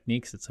proactive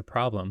techniques, it's a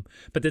problem.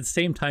 But at the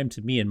same time,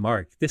 to me and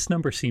Mark, this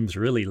number seems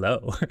really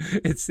low.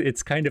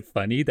 It's kind of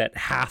funny that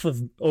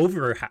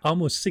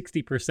almost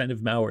 60% of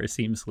malware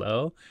seems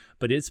low,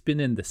 but it's been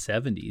in the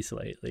 70s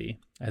lately,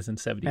 as in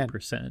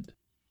 70%.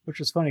 Which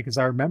is funny because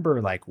I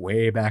remember like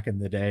way back in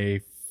the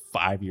day,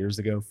 4 years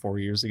ago,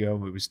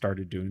 when we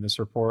started doing this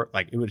report,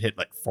 like it would hit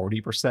like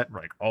 40%. We're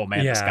like, oh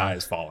man, the sky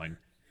is falling.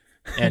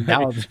 And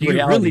now you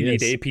really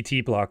need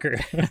APT blocker.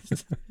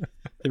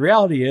 The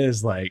reality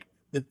is like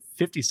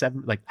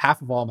 57, like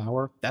half of all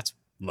malware, that's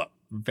low,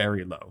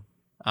 very low.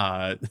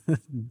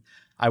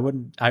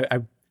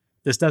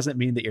 This doesn't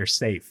mean that you're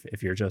safe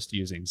if you're just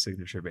using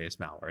signature-based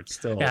malware. It's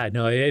still... Yeah,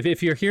 no,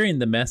 if you're hearing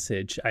the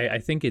message, I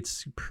think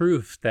it's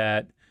proof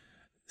that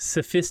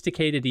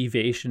sophisticated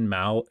evasive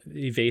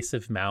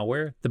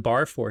malware, the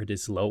bar for it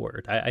is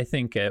lowered. I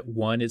think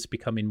it's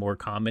becoming more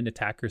common.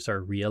 Attackers are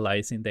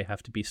realizing they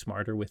have to be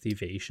smarter with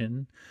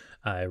evasion.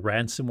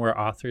 Ransomware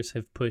authors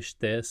have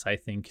pushed this. I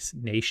think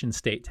nation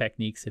state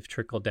techniques have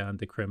trickled down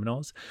to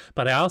criminals.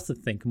 But I also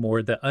think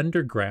more the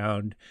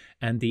underground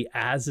and the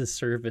as a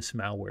service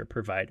malware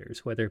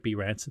providers, whether it be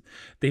ransom,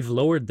 they've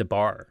lowered the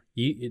bar.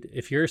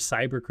 If you're a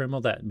cyber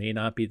criminal that may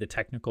not be the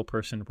technical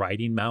person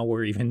writing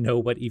malware, even know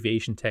what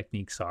evasion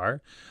techniques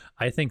are,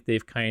 I think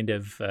they've kind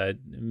of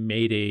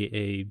made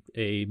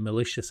a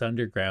malicious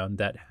underground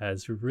that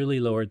has really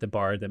lowered the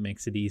bar, that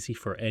makes it easy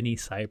for any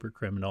cyber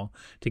criminal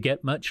to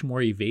get much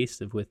more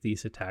evasive with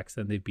these attacks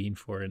than they've been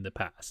for in the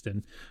past.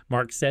 And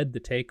Mark said the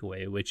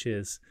takeaway, which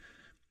is,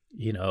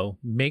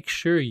 make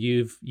sure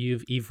you've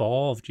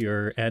evolved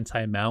your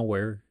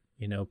anti-malware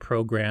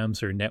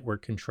programs or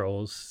network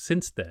controls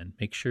since then.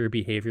 Make sure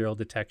behavioral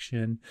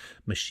detection,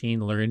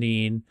 machine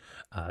learning,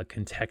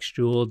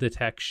 contextual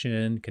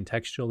detection,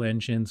 contextual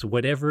engines,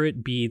 whatever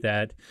it be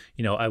that,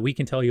 we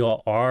can tell you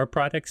all our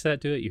products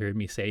that do it. You heard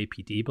me say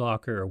APT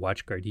blocker or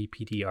WatchGuard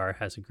EPDR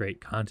has a great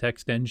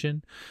context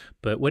engine,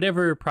 but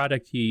whatever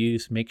product you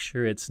use, make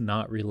sure it's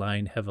not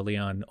relying heavily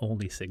on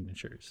only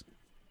signatures.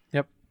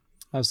 Yep.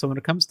 So when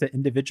it comes to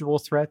individual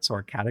threats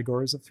or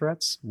categories of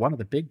threats, one of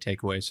the big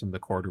takeaways from the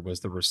quarter was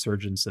the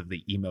resurgence of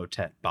the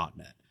Emotet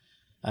botnet.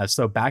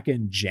 So back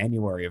in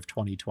January of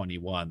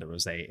 2021, there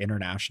was a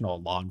international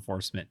law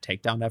enforcement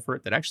takedown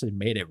effort that actually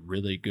made a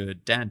really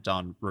good dent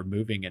on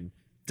removing and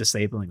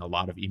disabling a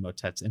lot of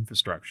Emotet's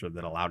infrastructure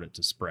that allowed it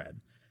to spread.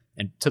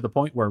 And to the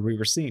point where we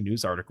were seeing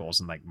news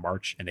articles in like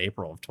March and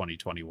April of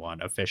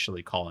 2021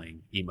 officially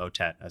calling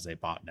Emotet as a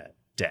botnet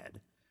dead.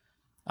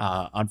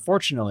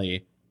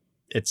 Unfortunately,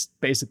 it's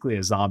basically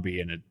a zombie,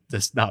 and it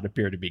does not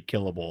appear to be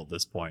killable at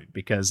this point,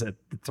 because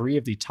 3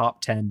 of the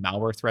top 10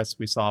 malware threats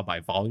we saw by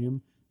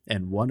volume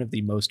and one of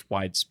the most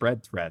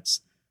widespread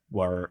threats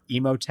were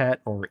Emotet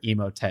or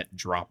Emotet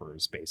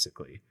droppers,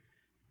 basically.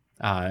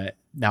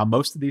 Now,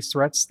 most of these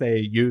threats, they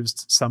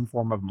used some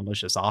form of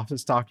malicious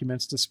Office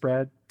documents to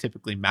spread,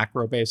 typically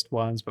macro-based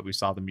ones, but we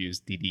saw them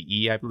use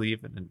DDE, I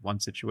believe, and in one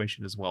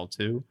situation as well,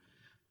 too.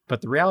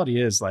 But the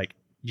reality is, like,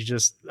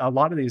 a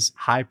lot of these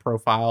high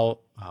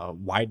profile,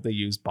 widely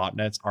used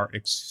botnets are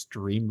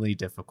extremely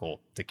difficult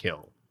to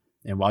kill.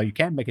 And while you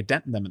can make a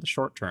dent in them in the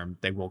short term,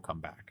 they will come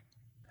back.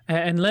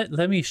 And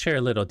let me share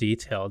a little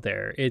detail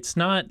there. It's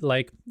not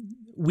like,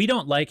 we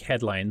don't like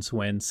headlines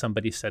when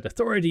somebody said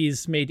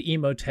authorities made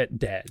Emotet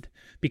dead,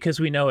 because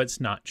we know it's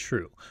not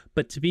true.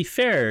 But to be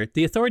fair,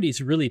 the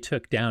authorities really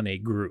took down a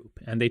group,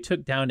 and they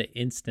took down an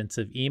instance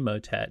of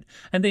Emotet.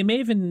 And they may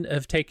even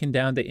have taken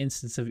down the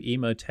instance of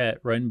Emotet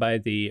run by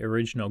the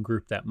original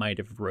group that might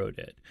have wrote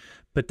it.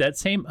 But that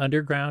same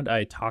underground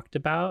I talked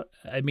about,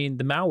 I mean,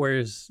 the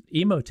malware's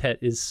Emotet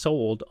is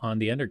sold on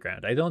the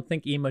underground. I don't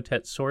think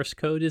Emotet source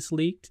code is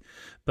leaked,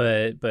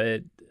 but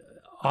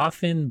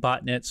often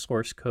botnet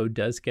source code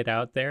does get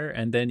out there,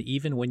 and then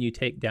even when you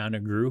take down a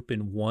group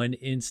in one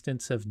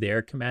instance of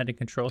their command and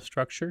control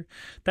structure,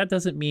 that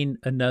doesn't mean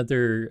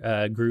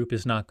another group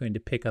is not going to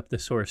pick up the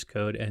source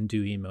code and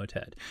do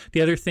emotet.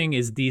 The other thing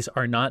is these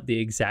are not the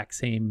exact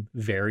same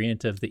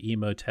variant of the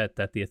emotet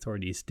that the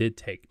authorities did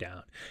take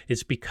down.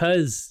 It's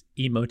because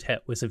emotet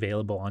was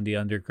available on the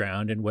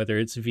underground, and whether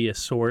it's via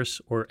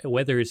source or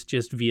whether it's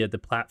just via the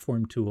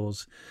platform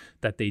tools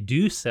that they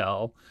do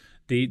sell,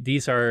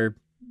 these are,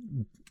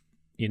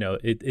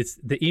 it's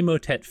the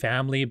emotet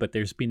family, but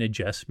there's been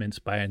adjustments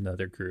by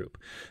another group.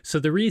 So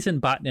the reason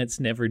botnets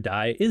never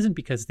die isn't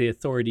because the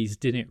authorities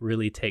didn't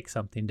really take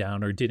something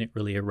down or didn't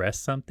really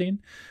arrest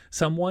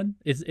someone.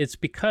 It's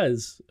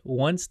because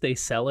once they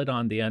sell it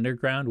on the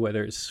underground,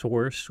 whether it's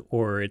source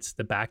or it's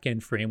the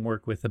backend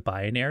framework with the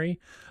binary,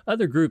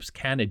 other groups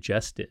can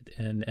adjust it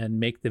and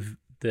make the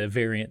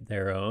variant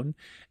their own.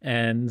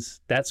 And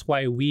that's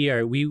why we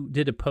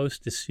did a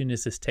post as soon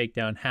as this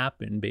takedown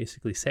happened,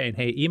 basically saying,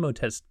 hey,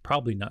 emotet's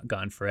probably not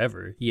gone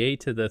forever. Yay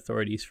to the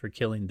authorities for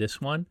killing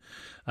this one,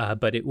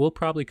 but it will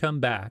probably come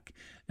back.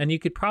 And you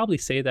could probably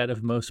say that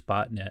of most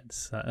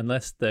botnets,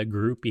 unless the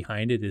group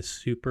behind it is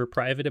super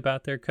private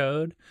about their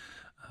code,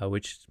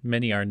 which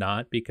many are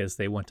not, because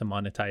they want to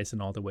monetize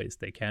in all the ways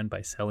they can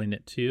by selling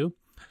it too.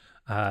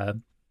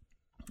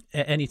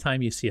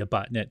 Anytime you see a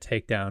botnet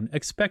takedown,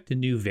 expect a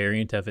new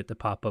variant of it to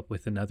pop up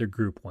with another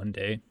group one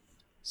day.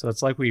 So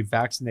it's like we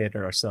vaccinated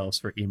ourselves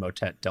for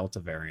emotet Delta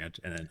variant,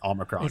 and then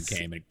Omicron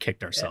came and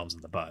kicked ourselves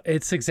in the butt.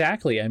 It's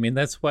exactly. I mean,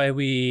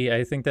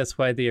 I think that's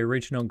why the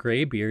original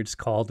graybeards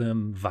called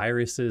them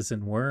viruses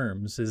and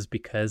worms, is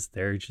because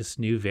they're just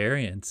new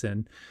variants.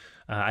 And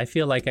I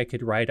feel like I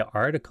could write an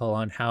article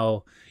on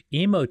how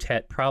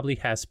emotet probably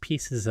has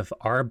pieces of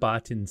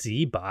RBot and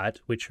ZBot,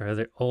 which are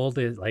the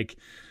oldest, like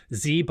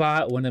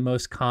ZBot, one of the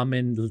most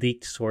common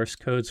leaked source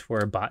codes for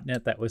a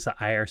botnet. That was the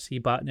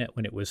IRC botnet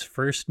when it was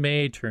first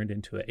made, turned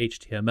into a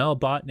HTML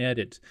botnet.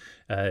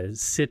 It's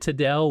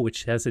Citadel,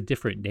 which has a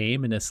different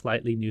name and a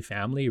slightly new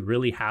family.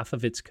 Really, half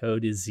of its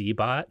code is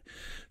ZBot.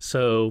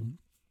 So,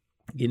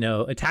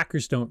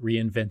 attackers don't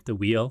reinvent the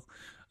wheel.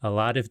 A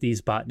lot of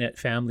these botnet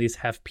families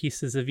have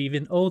pieces of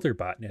even older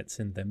botnets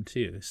in them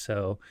too.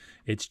 So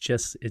it's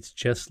just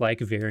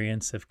like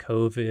variants of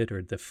COVID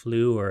or the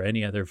flu or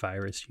any other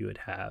virus you would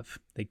have.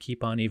 They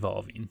keep on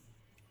evolving.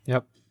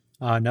 Yep.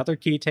 Another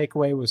key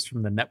takeaway was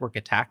from the network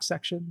attack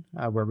section,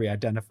 where we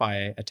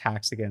identify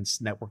attacks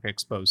against network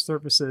exposed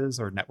services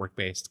or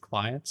network-based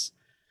clients.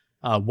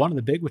 One of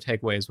the big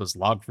takeaways was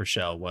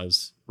Log4Shell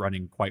was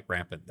running quite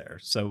rampant there.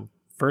 So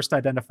first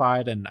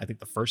identified in, I think,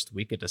 the first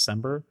week of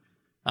December,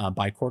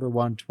 by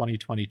Q1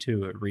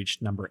 2022, it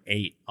reached number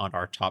 8 on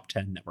our top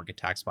 10 network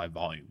attacks by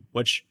volume,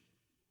 which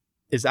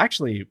is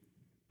actually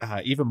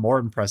even more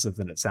impressive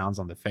than it sounds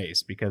on the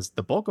face, because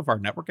the bulk of our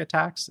network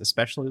attacks,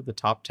 especially the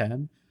top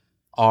 10,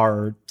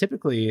 are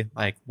typically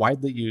like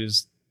widely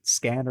used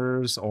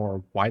scanners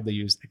or widely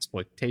used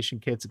exploitation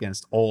kits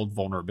against old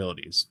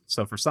vulnerabilities.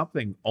 So for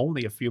something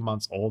only a few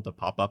months old to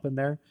pop up in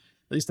there,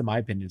 at least in my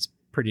opinion, is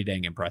pretty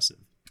dang impressive.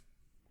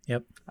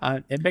 Yep.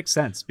 It makes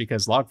sense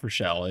because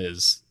Log4Shell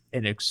is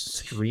an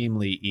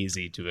extremely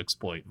easy to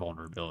exploit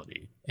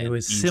vulnerability. It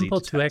was simple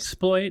to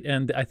exploit,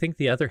 and I think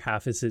the other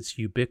half is it's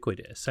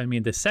ubiquitous. I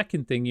mean, the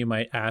second thing you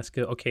might ask,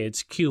 okay,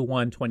 it's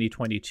Q1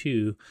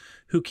 2022.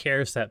 Who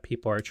cares that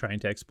people are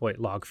trying to exploit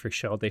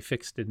Log4Shell? They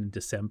fixed it in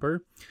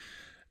December.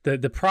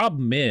 The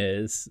problem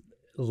is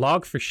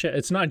Log4Shell.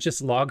 It's not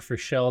just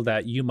Log4Shell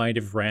that you might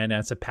have ran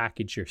as a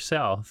package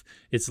yourself.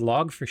 It's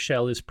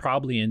Log4Shell is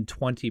probably in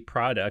 20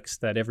 products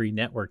that every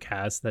network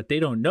has that they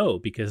don't know,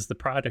 because the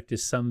product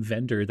is some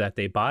vendor that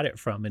they bought it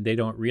from, and they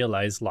don't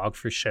realize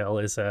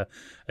Log4Shell is a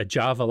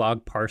Java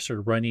log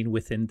parser running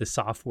within the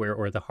software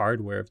or the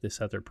hardware of this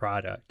other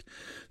product.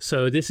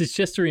 So this is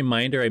just a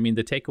reminder. I mean,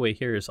 the takeaway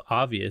here is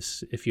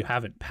obvious. If you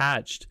haven't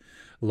patched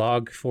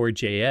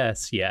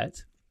Log4j.s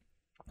yet,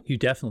 you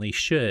definitely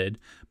should.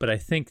 But I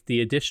think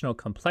the additional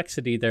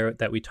complexity there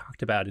that we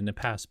talked about in the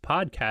past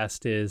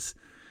podcast is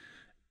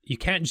you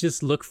can't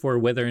just look for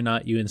whether or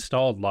not you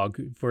installed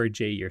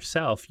Log4j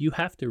yourself. You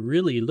have to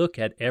really look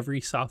at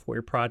every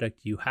software product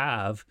you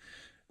have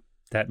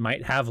that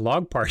might have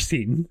log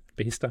parsing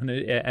based on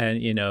it.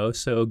 And,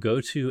 so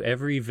go to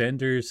every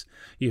vendor's,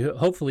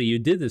 hopefully you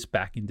did this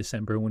back in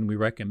December when we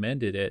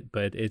recommended it,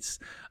 but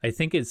I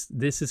think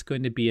this is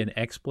going to be an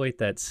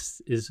exploit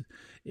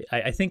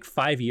I think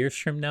 5 years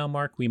from now,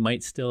 Mark, we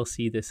might still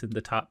see this in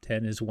the top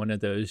 10 as one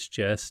of those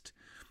just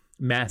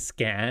mass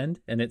scanned.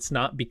 And it's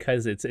not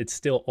because it's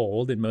still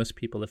old and most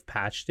people have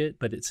patched it,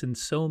 but it's in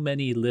so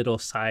many little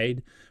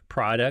side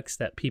products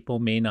that people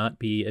may not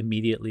be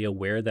immediately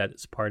aware that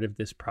it's part of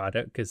this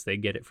product because they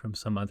get it from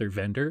some other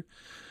vendor,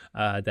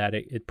 that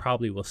it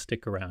probably will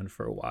stick around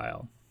for a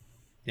while.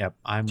 Yep,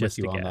 I'm just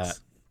with you on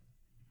guess.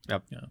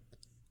 that. Yep.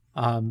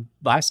 Yeah.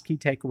 Last key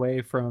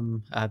takeaway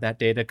from that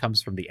data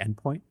comes from the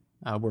endpoint,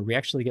 where we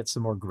actually get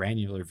some more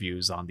granular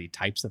views on the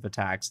types of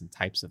attacks and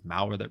types of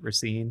malware that we're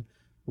seeing.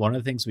 One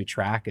of the things we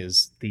track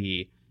is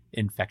the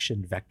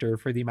infection vector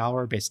for the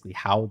malware, basically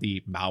how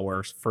the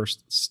malware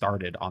first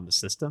started on the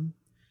system.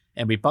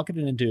 And we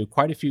bucketed into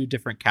quite a few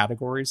different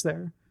categories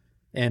there.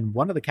 And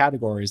one of the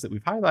categories that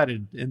we've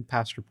highlighted in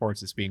past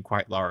reports as being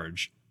quite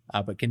large,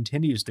 but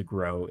continues to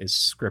grow, is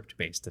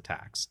script-based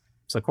attacks.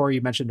 So Corey,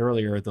 you mentioned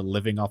earlier the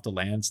living off the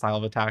land style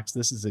of attacks.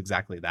 This is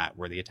exactly that,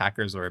 where the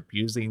attackers are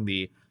abusing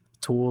the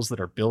tools that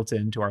are built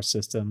into our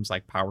systems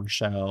like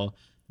PowerShell,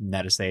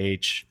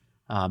 NetSH,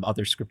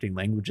 other scripting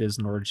languages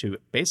in order to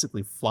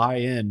basically fly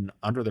in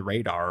under the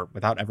radar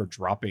without ever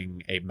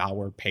dropping a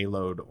malware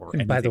payload or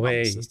And by the anything on the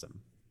way,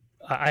 system.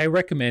 I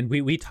recommend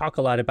we talk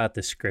a lot about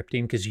the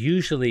scripting because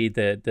usually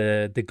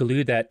the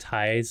glue that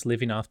ties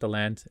living off the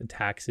land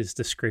attacks is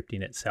the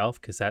scripting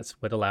itself because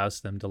that's what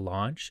allows them to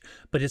launch.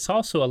 But it's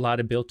also a lot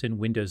of built-in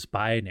Windows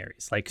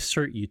binaries like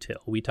certutil.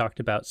 We talked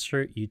about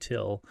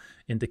certutil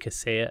in the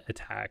Kaseya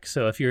attack.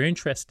 So if you're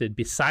interested,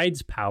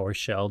 besides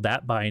PowerShell,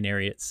 that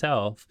binary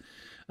itself,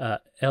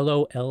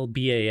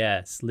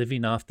 LOLBAS,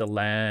 living off the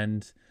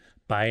land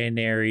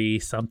binary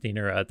something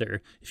or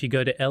other. If you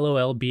go to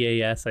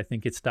LOLBAS, I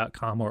think it's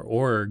 .com or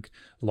org,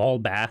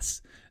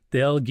 lolbas,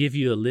 they'll give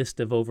you a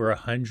list of over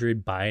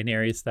 100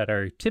 binaries that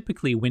are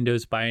typically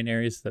Windows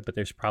binaries, but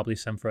there's probably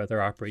some for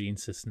other operating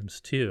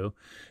systems too.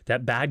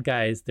 That bad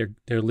guys,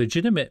 they're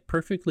legitimate,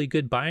 perfectly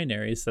good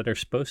binaries that are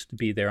supposed to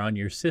be there on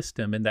your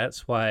system, and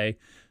that's why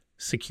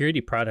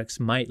security products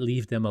might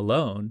leave them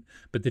alone.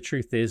 But the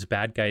truth is,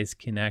 bad guys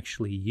can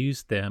actually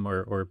use them,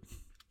 or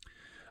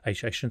I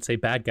shouldn't say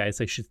bad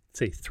guys, I should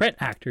say threat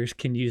actors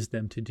can use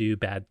them to do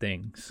bad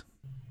things.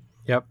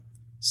 Yep.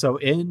 So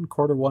in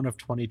Q1 of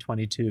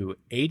 2022,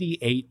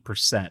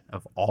 88%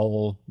 of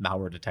all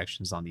malware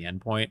detections on the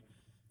endpoint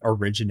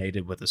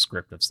originated with a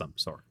script of some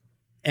sort.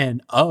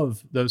 And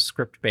of those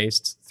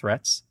script-based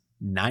threats,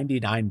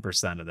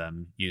 99% of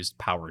them used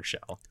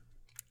PowerShell.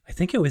 I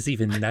think it was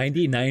even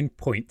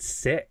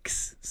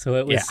 99.6. So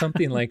it was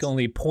something like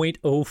only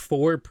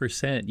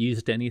 0.04%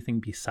 used anything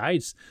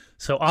besides.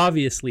 So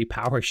obviously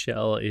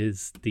PowerShell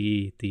is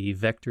the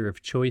vector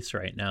of choice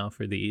right now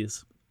for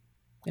these.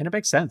 And it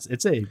makes sense.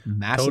 It's a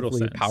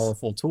massively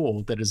powerful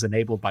tool that is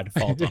enabled by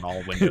default on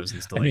all Windows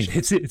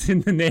installations. I mean, it's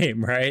in the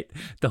name, right?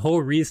 The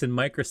whole reason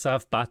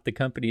Microsoft bought the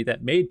company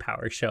that made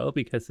PowerShell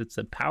because it's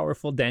a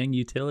powerful dang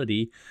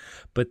utility.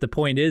 But the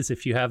point is,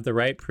 if you have the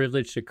right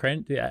privilege to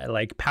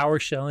like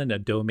PowerShell in a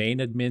domain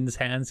admin's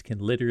hands can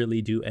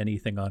literally do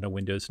anything on a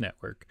Windows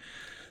network.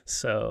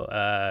 So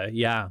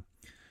yeah.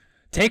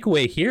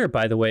 Takeaway here,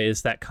 by the way,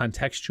 is that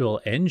contextual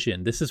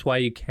engine. This is why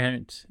you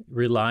can't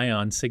rely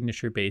on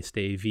signature-based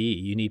AV.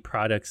 You need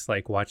products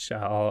like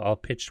I'll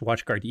pitch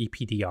WatchGuard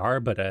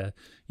EPDR, but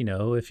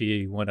if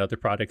you want other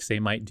products, they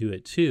might do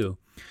it too.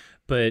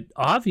 But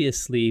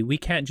obviously, we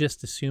can't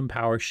just assume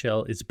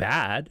PowerShell is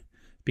bad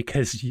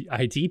because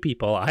IT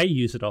people, I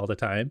use it all the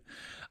time.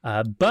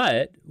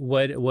 But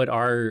what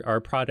our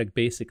product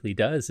basically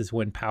does is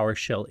when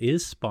PowerShell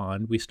is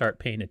spawned, we start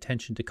paying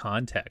attention to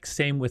context.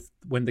 Same with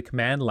when the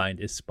command line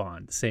is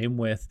spawned. Same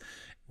with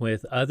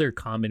other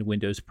common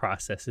Windows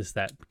processes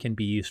that can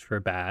be used for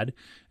bad.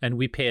 And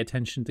we pay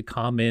attention to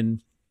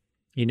common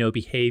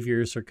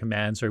behaviors or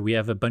commands, or we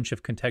have a bunch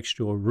of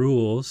contextual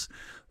rules.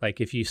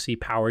 Like if you see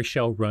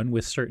PowerShell run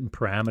with certain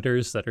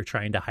parameters that are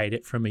trying to hide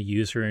it from a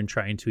user and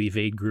trying to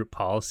evade group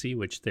policy,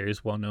 which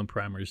there's well-known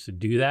parameters to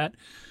do that,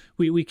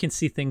 we can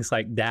see things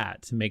like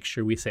that to make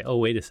sure we say, oh,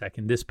 wait a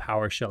second, this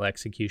PowerShell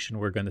execution,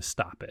 we're going to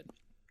stop it.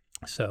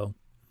 So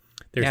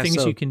there are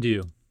things you can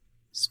do.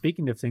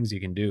 Speaking of things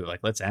you can do,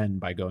 let's end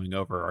by going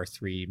over our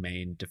 3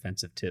 main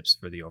defensive tips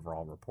for the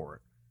overall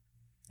report.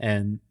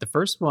 And the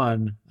first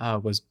one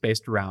was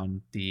based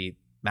around the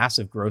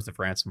massive growth of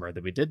ransomware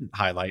that we didn't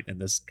highlight in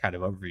this kind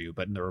of overview,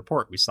 but in the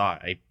report we saw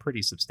a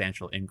pretty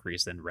substantial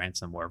increase in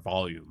ransomware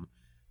volume.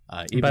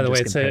 By the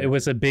way, it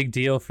was a big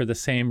deal for the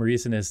same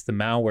reason as the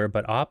malware,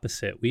 but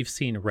opposite. We've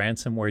seen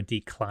ransomware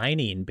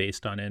declining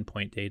based on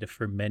endpoint data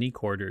for many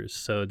quarters.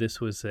 So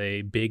this was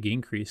a big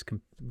increase,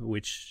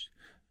 which,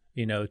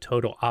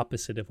 total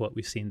opposite of what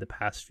we've seen the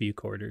past few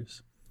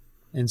quarters.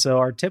 And so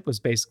our tip was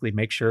basically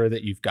make sure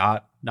that you've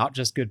got not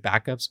just good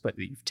backups, but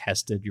that you've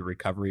tested your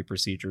recovery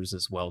procedures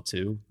as well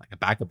too. Like a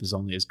backup is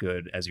only as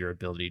good as your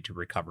ability to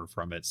recover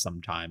from it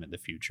sometime in the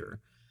future.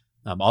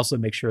 Also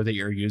make sure that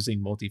you're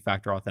using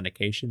multi-factor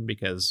authentication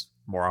because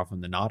more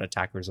often than not,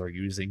 attackers are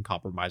using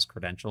compromised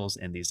credentials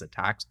in these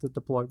attacks to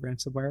deploy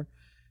ransomware.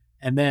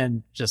 And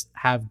then just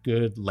have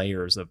good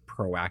layers of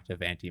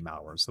proactive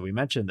anti-malware. So we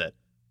mentioned that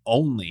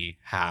only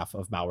half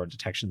of malware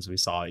detections we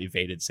saw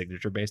evaded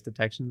signature-based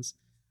detections.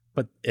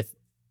 But if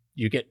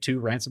you get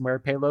 2 ransomware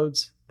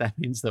payloads, that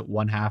means that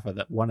one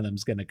of them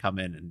is going to come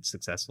in and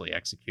successfully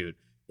execute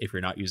if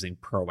you're not using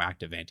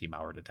proactive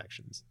anti-malware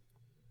detections.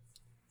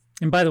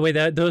 And by the way,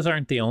 those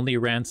aren't the only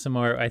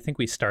ransomware. I think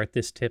we start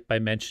this tip by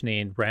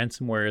mentioning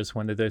ransomware is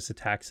one of those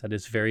attacks that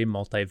is very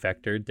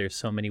multi-vectored. There's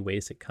so many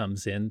ways it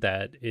comes in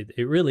that it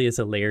really is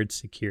a layered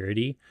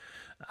security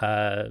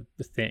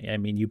thing. I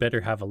mean, you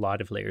better have a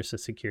lot of layers of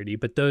security,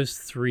 but those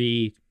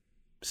 3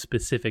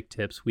 specific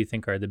tips we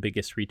think are the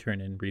biggest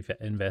return in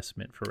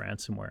investment for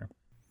ransomware.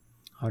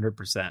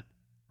 100%.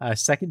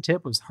 Second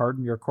tip was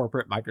harden your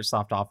corporate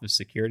Microsoft Office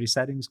security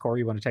settings. Corey,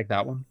 you want to take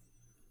that one?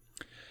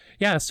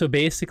 Yeah, so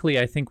basically,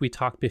 I think we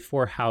talked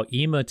before how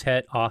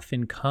Emotet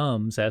often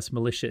comes as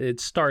malicious. It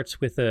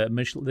starts with a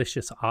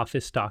malicious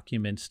Office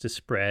documents to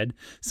spread.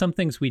 Some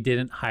things we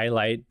didn't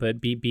highlight, but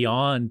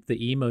beyond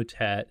the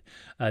Emotet,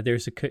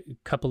 there's a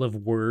couple of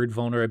word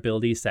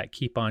vulnerabilities that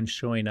keep on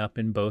showing up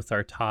in both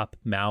our top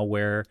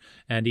malware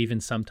and even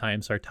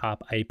sometimes our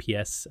top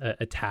IPS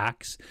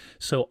attacks.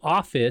 So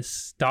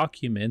Office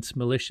documents,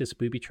 malicious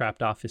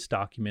booby-trapped Office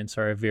documents,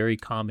 are a very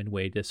common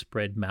way to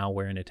spread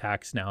malware and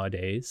attacks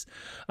nowadays.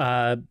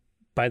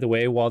 By the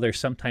way, while there's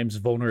sometimes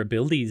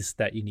vulnerabilities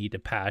that you need to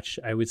patch,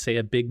 I would say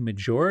a big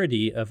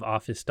majority of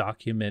Office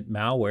document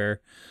malware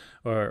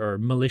or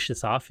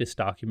malicious Office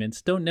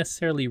documents don't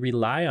necessarily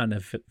rely on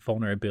a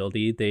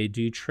vulnerability. They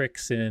do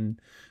tricks in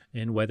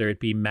whether it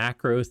be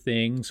macro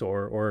things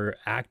or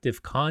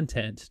active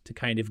content to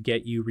kind of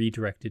get you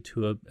redirected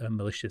to a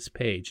malicious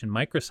page. And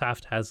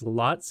Microsoft has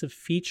lots of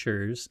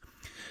features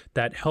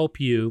that help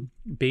you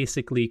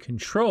basically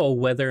control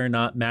whether or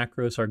not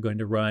macros are going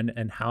to run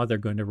and how they're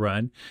going to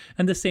run.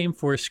 And the same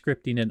for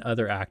scripting and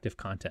other active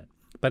content.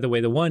 By the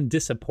way, the one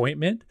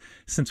disappointment,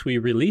 since we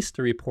released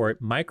the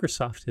report,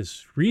 Microsoft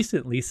has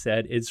recently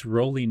said it's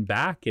rolling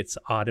back its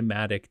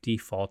automatic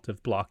default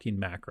of blocking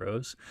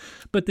macros,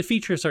 but the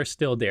features are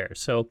still there.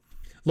 So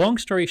long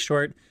story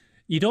short,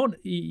 a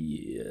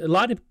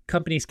lot of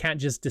companies can't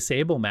just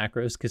disable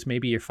macros because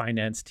maybe your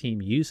finance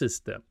team uses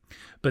them,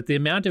 but the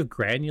amount of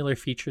granular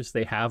features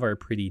they have are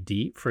pretty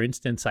deep. For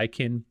instance, I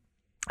can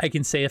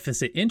say if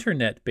it's an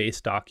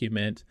internet-based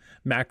document,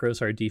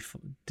 macros are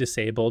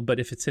disabled, but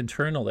if it's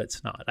internal,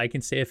 it's not. I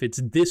can say if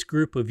it's this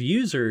group of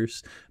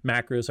users,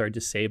 macros are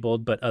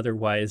disabled, but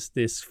otherwise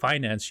this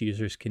finance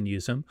users can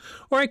use them.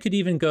 Or I could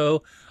even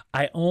go,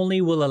 I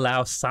only will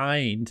allow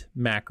signed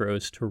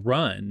macros to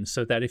run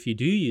so that if you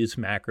do use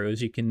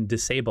macros, you can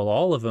disable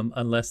all of them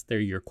unless they're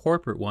your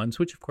corporate ones,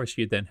 which of course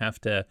you then have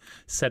to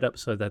set up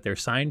so that they're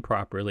signed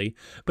properly.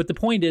 But the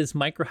point is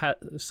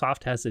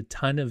Microsoft has a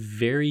ton of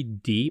very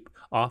deep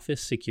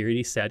Office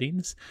security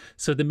settings.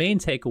 So the main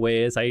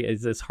takeaway is,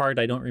 it's hard,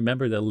 I don't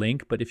remember the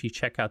link, but if you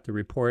check out the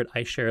report,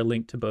 I share a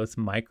link to both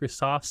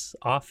Microsoft's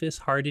Office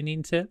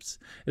hardening tips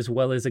as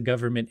well as a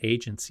government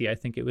agency. I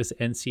think it was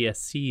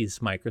NCSC's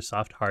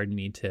Microsoft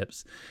hardening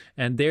tips.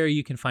 And there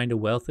you can find a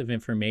wealth of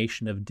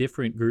information of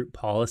different group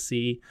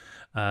policy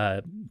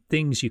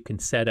things you can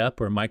set up,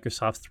 or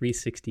Microsoft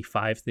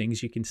 365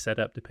 things you can set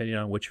up depending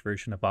on which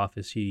version of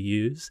Office you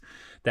use,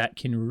 that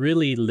can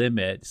really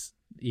limit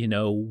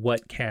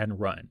what can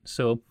run.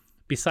 So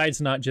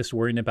besides not just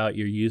worrying about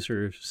your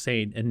user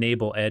saying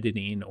enable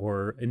editing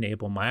or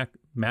enable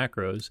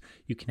macros,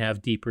 you can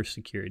have deeper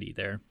security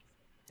there.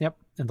 Yep.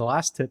 And the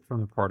last tip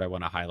from the report I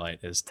want to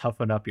highlight is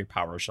toughen up your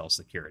PowerShell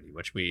security,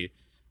 which we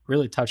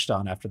really touched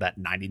on after that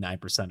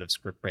 99% of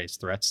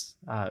script-based threats.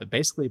 It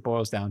basically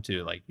boils down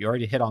to, like, you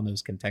already hit on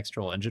those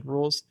contextual engine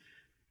rules,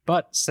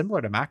 but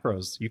similar to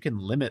macros, you can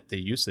limit the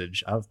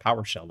usage of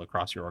PowerShell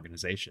across your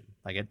organization.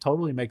 Like, it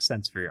totally makes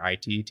sense for your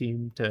IT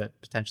team to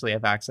potentially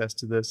have access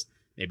to this,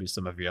 maybe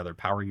some of your other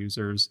power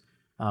users.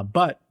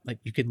 But like,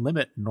 you can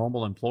limit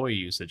normal employee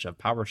usage of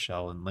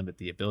PowerShell and limit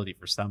the ability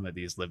for some of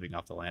these living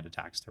off the land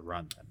attacks to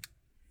run them.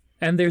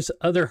 And there's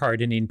other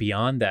hardening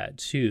beyond that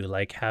too,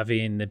 like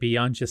having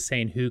beyond just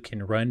saying who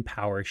can run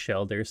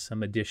PowerShell, there's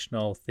some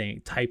additional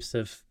types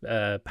of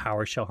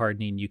PowerShell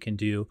hardening you can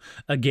do.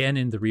 Again,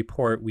 in the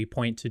report, we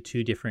point to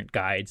 2 different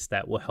guides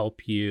that will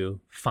help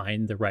you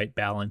find the right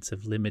balance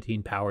of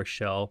limiting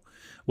PowerShell,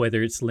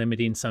 whether it's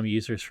limiting some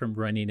users from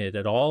running it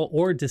at all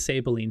or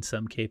disabling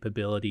some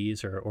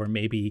capabilities, or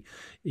maybe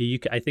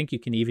I think you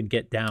can even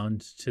get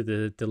down to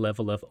the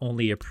level of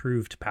only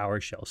approved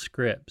PowerShell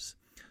scripts.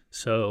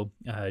 So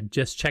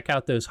just check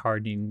out those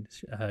hardening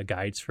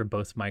guides for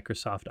both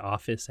Microsoft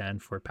Office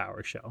and for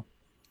PowerShell.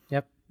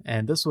 Yep.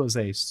 And this was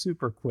a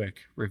super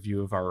quick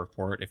review of our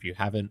report. If you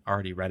haven't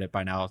already read it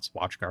by now, it's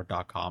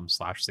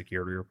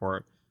watchguard.com/security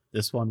report.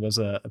 This one was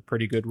a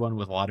pretty good one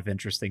with a lot of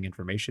interesting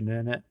information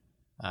in it.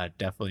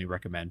 Definitely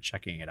recommend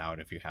checking it out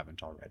if you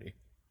haven't already.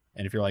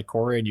 And if you're like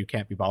Corey and you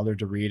can't be bothered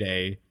to read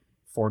a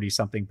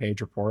 40-something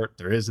page report,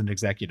 there is an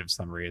executive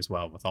summary as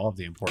well with all of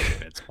the important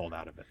bits pulled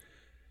out of it.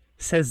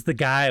 Says the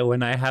guy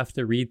when I have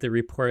to read the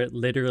report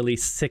literally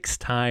 6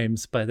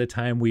 times by the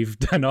time we've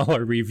done all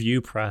our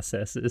review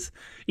processes.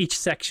 Each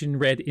section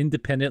read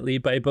independently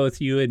by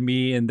both you and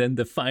me, and then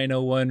the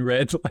final one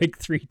read like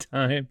 3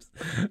 times.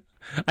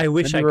 I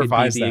wish I could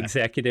be the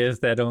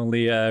executive that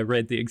only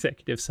read the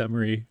executive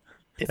summary.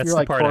 If that's you're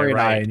like Corey and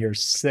I and you're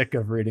sick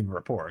of reading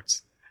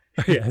reports.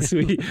 Yes,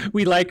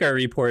 we like our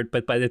report,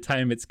 but by the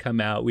time it's come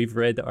out, we've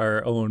read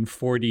our own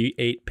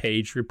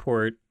 48-page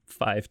report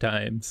 5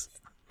 times.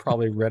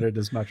 Probably read it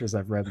as much as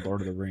I've read Lord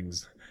of the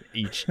Rings,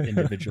 each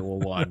individual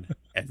one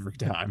every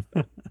time.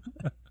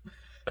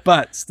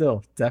 But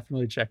still,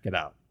 definitely check it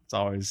out. It's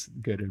always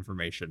good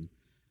information.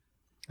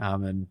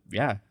 And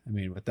yeah, I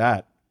mean, with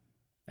that,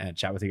 and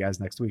chat with you guys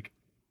next week.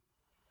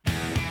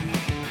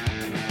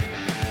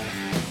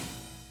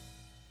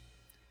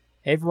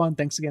 Hey everyone,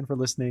 thanks again for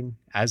listening.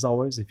 As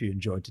always, if you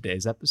enjoyed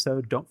today's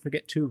episode, don't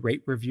forget to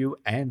rate, review,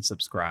 and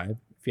subscribe.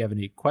 If you have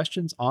any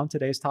questions on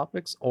today's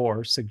topics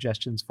or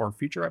suggestions for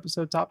future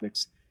episode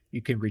topics,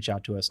 you can reach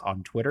out to us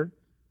on Twitter.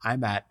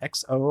 I'm at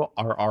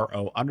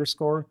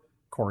XORRO_.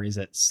 Corey's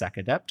at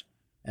SecAdept.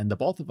 And the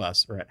both of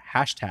us are at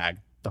hashtag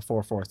the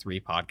 443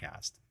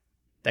 podcast.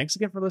 Thanks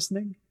again for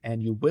listening,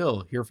 and you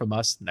will hear from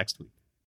us next week.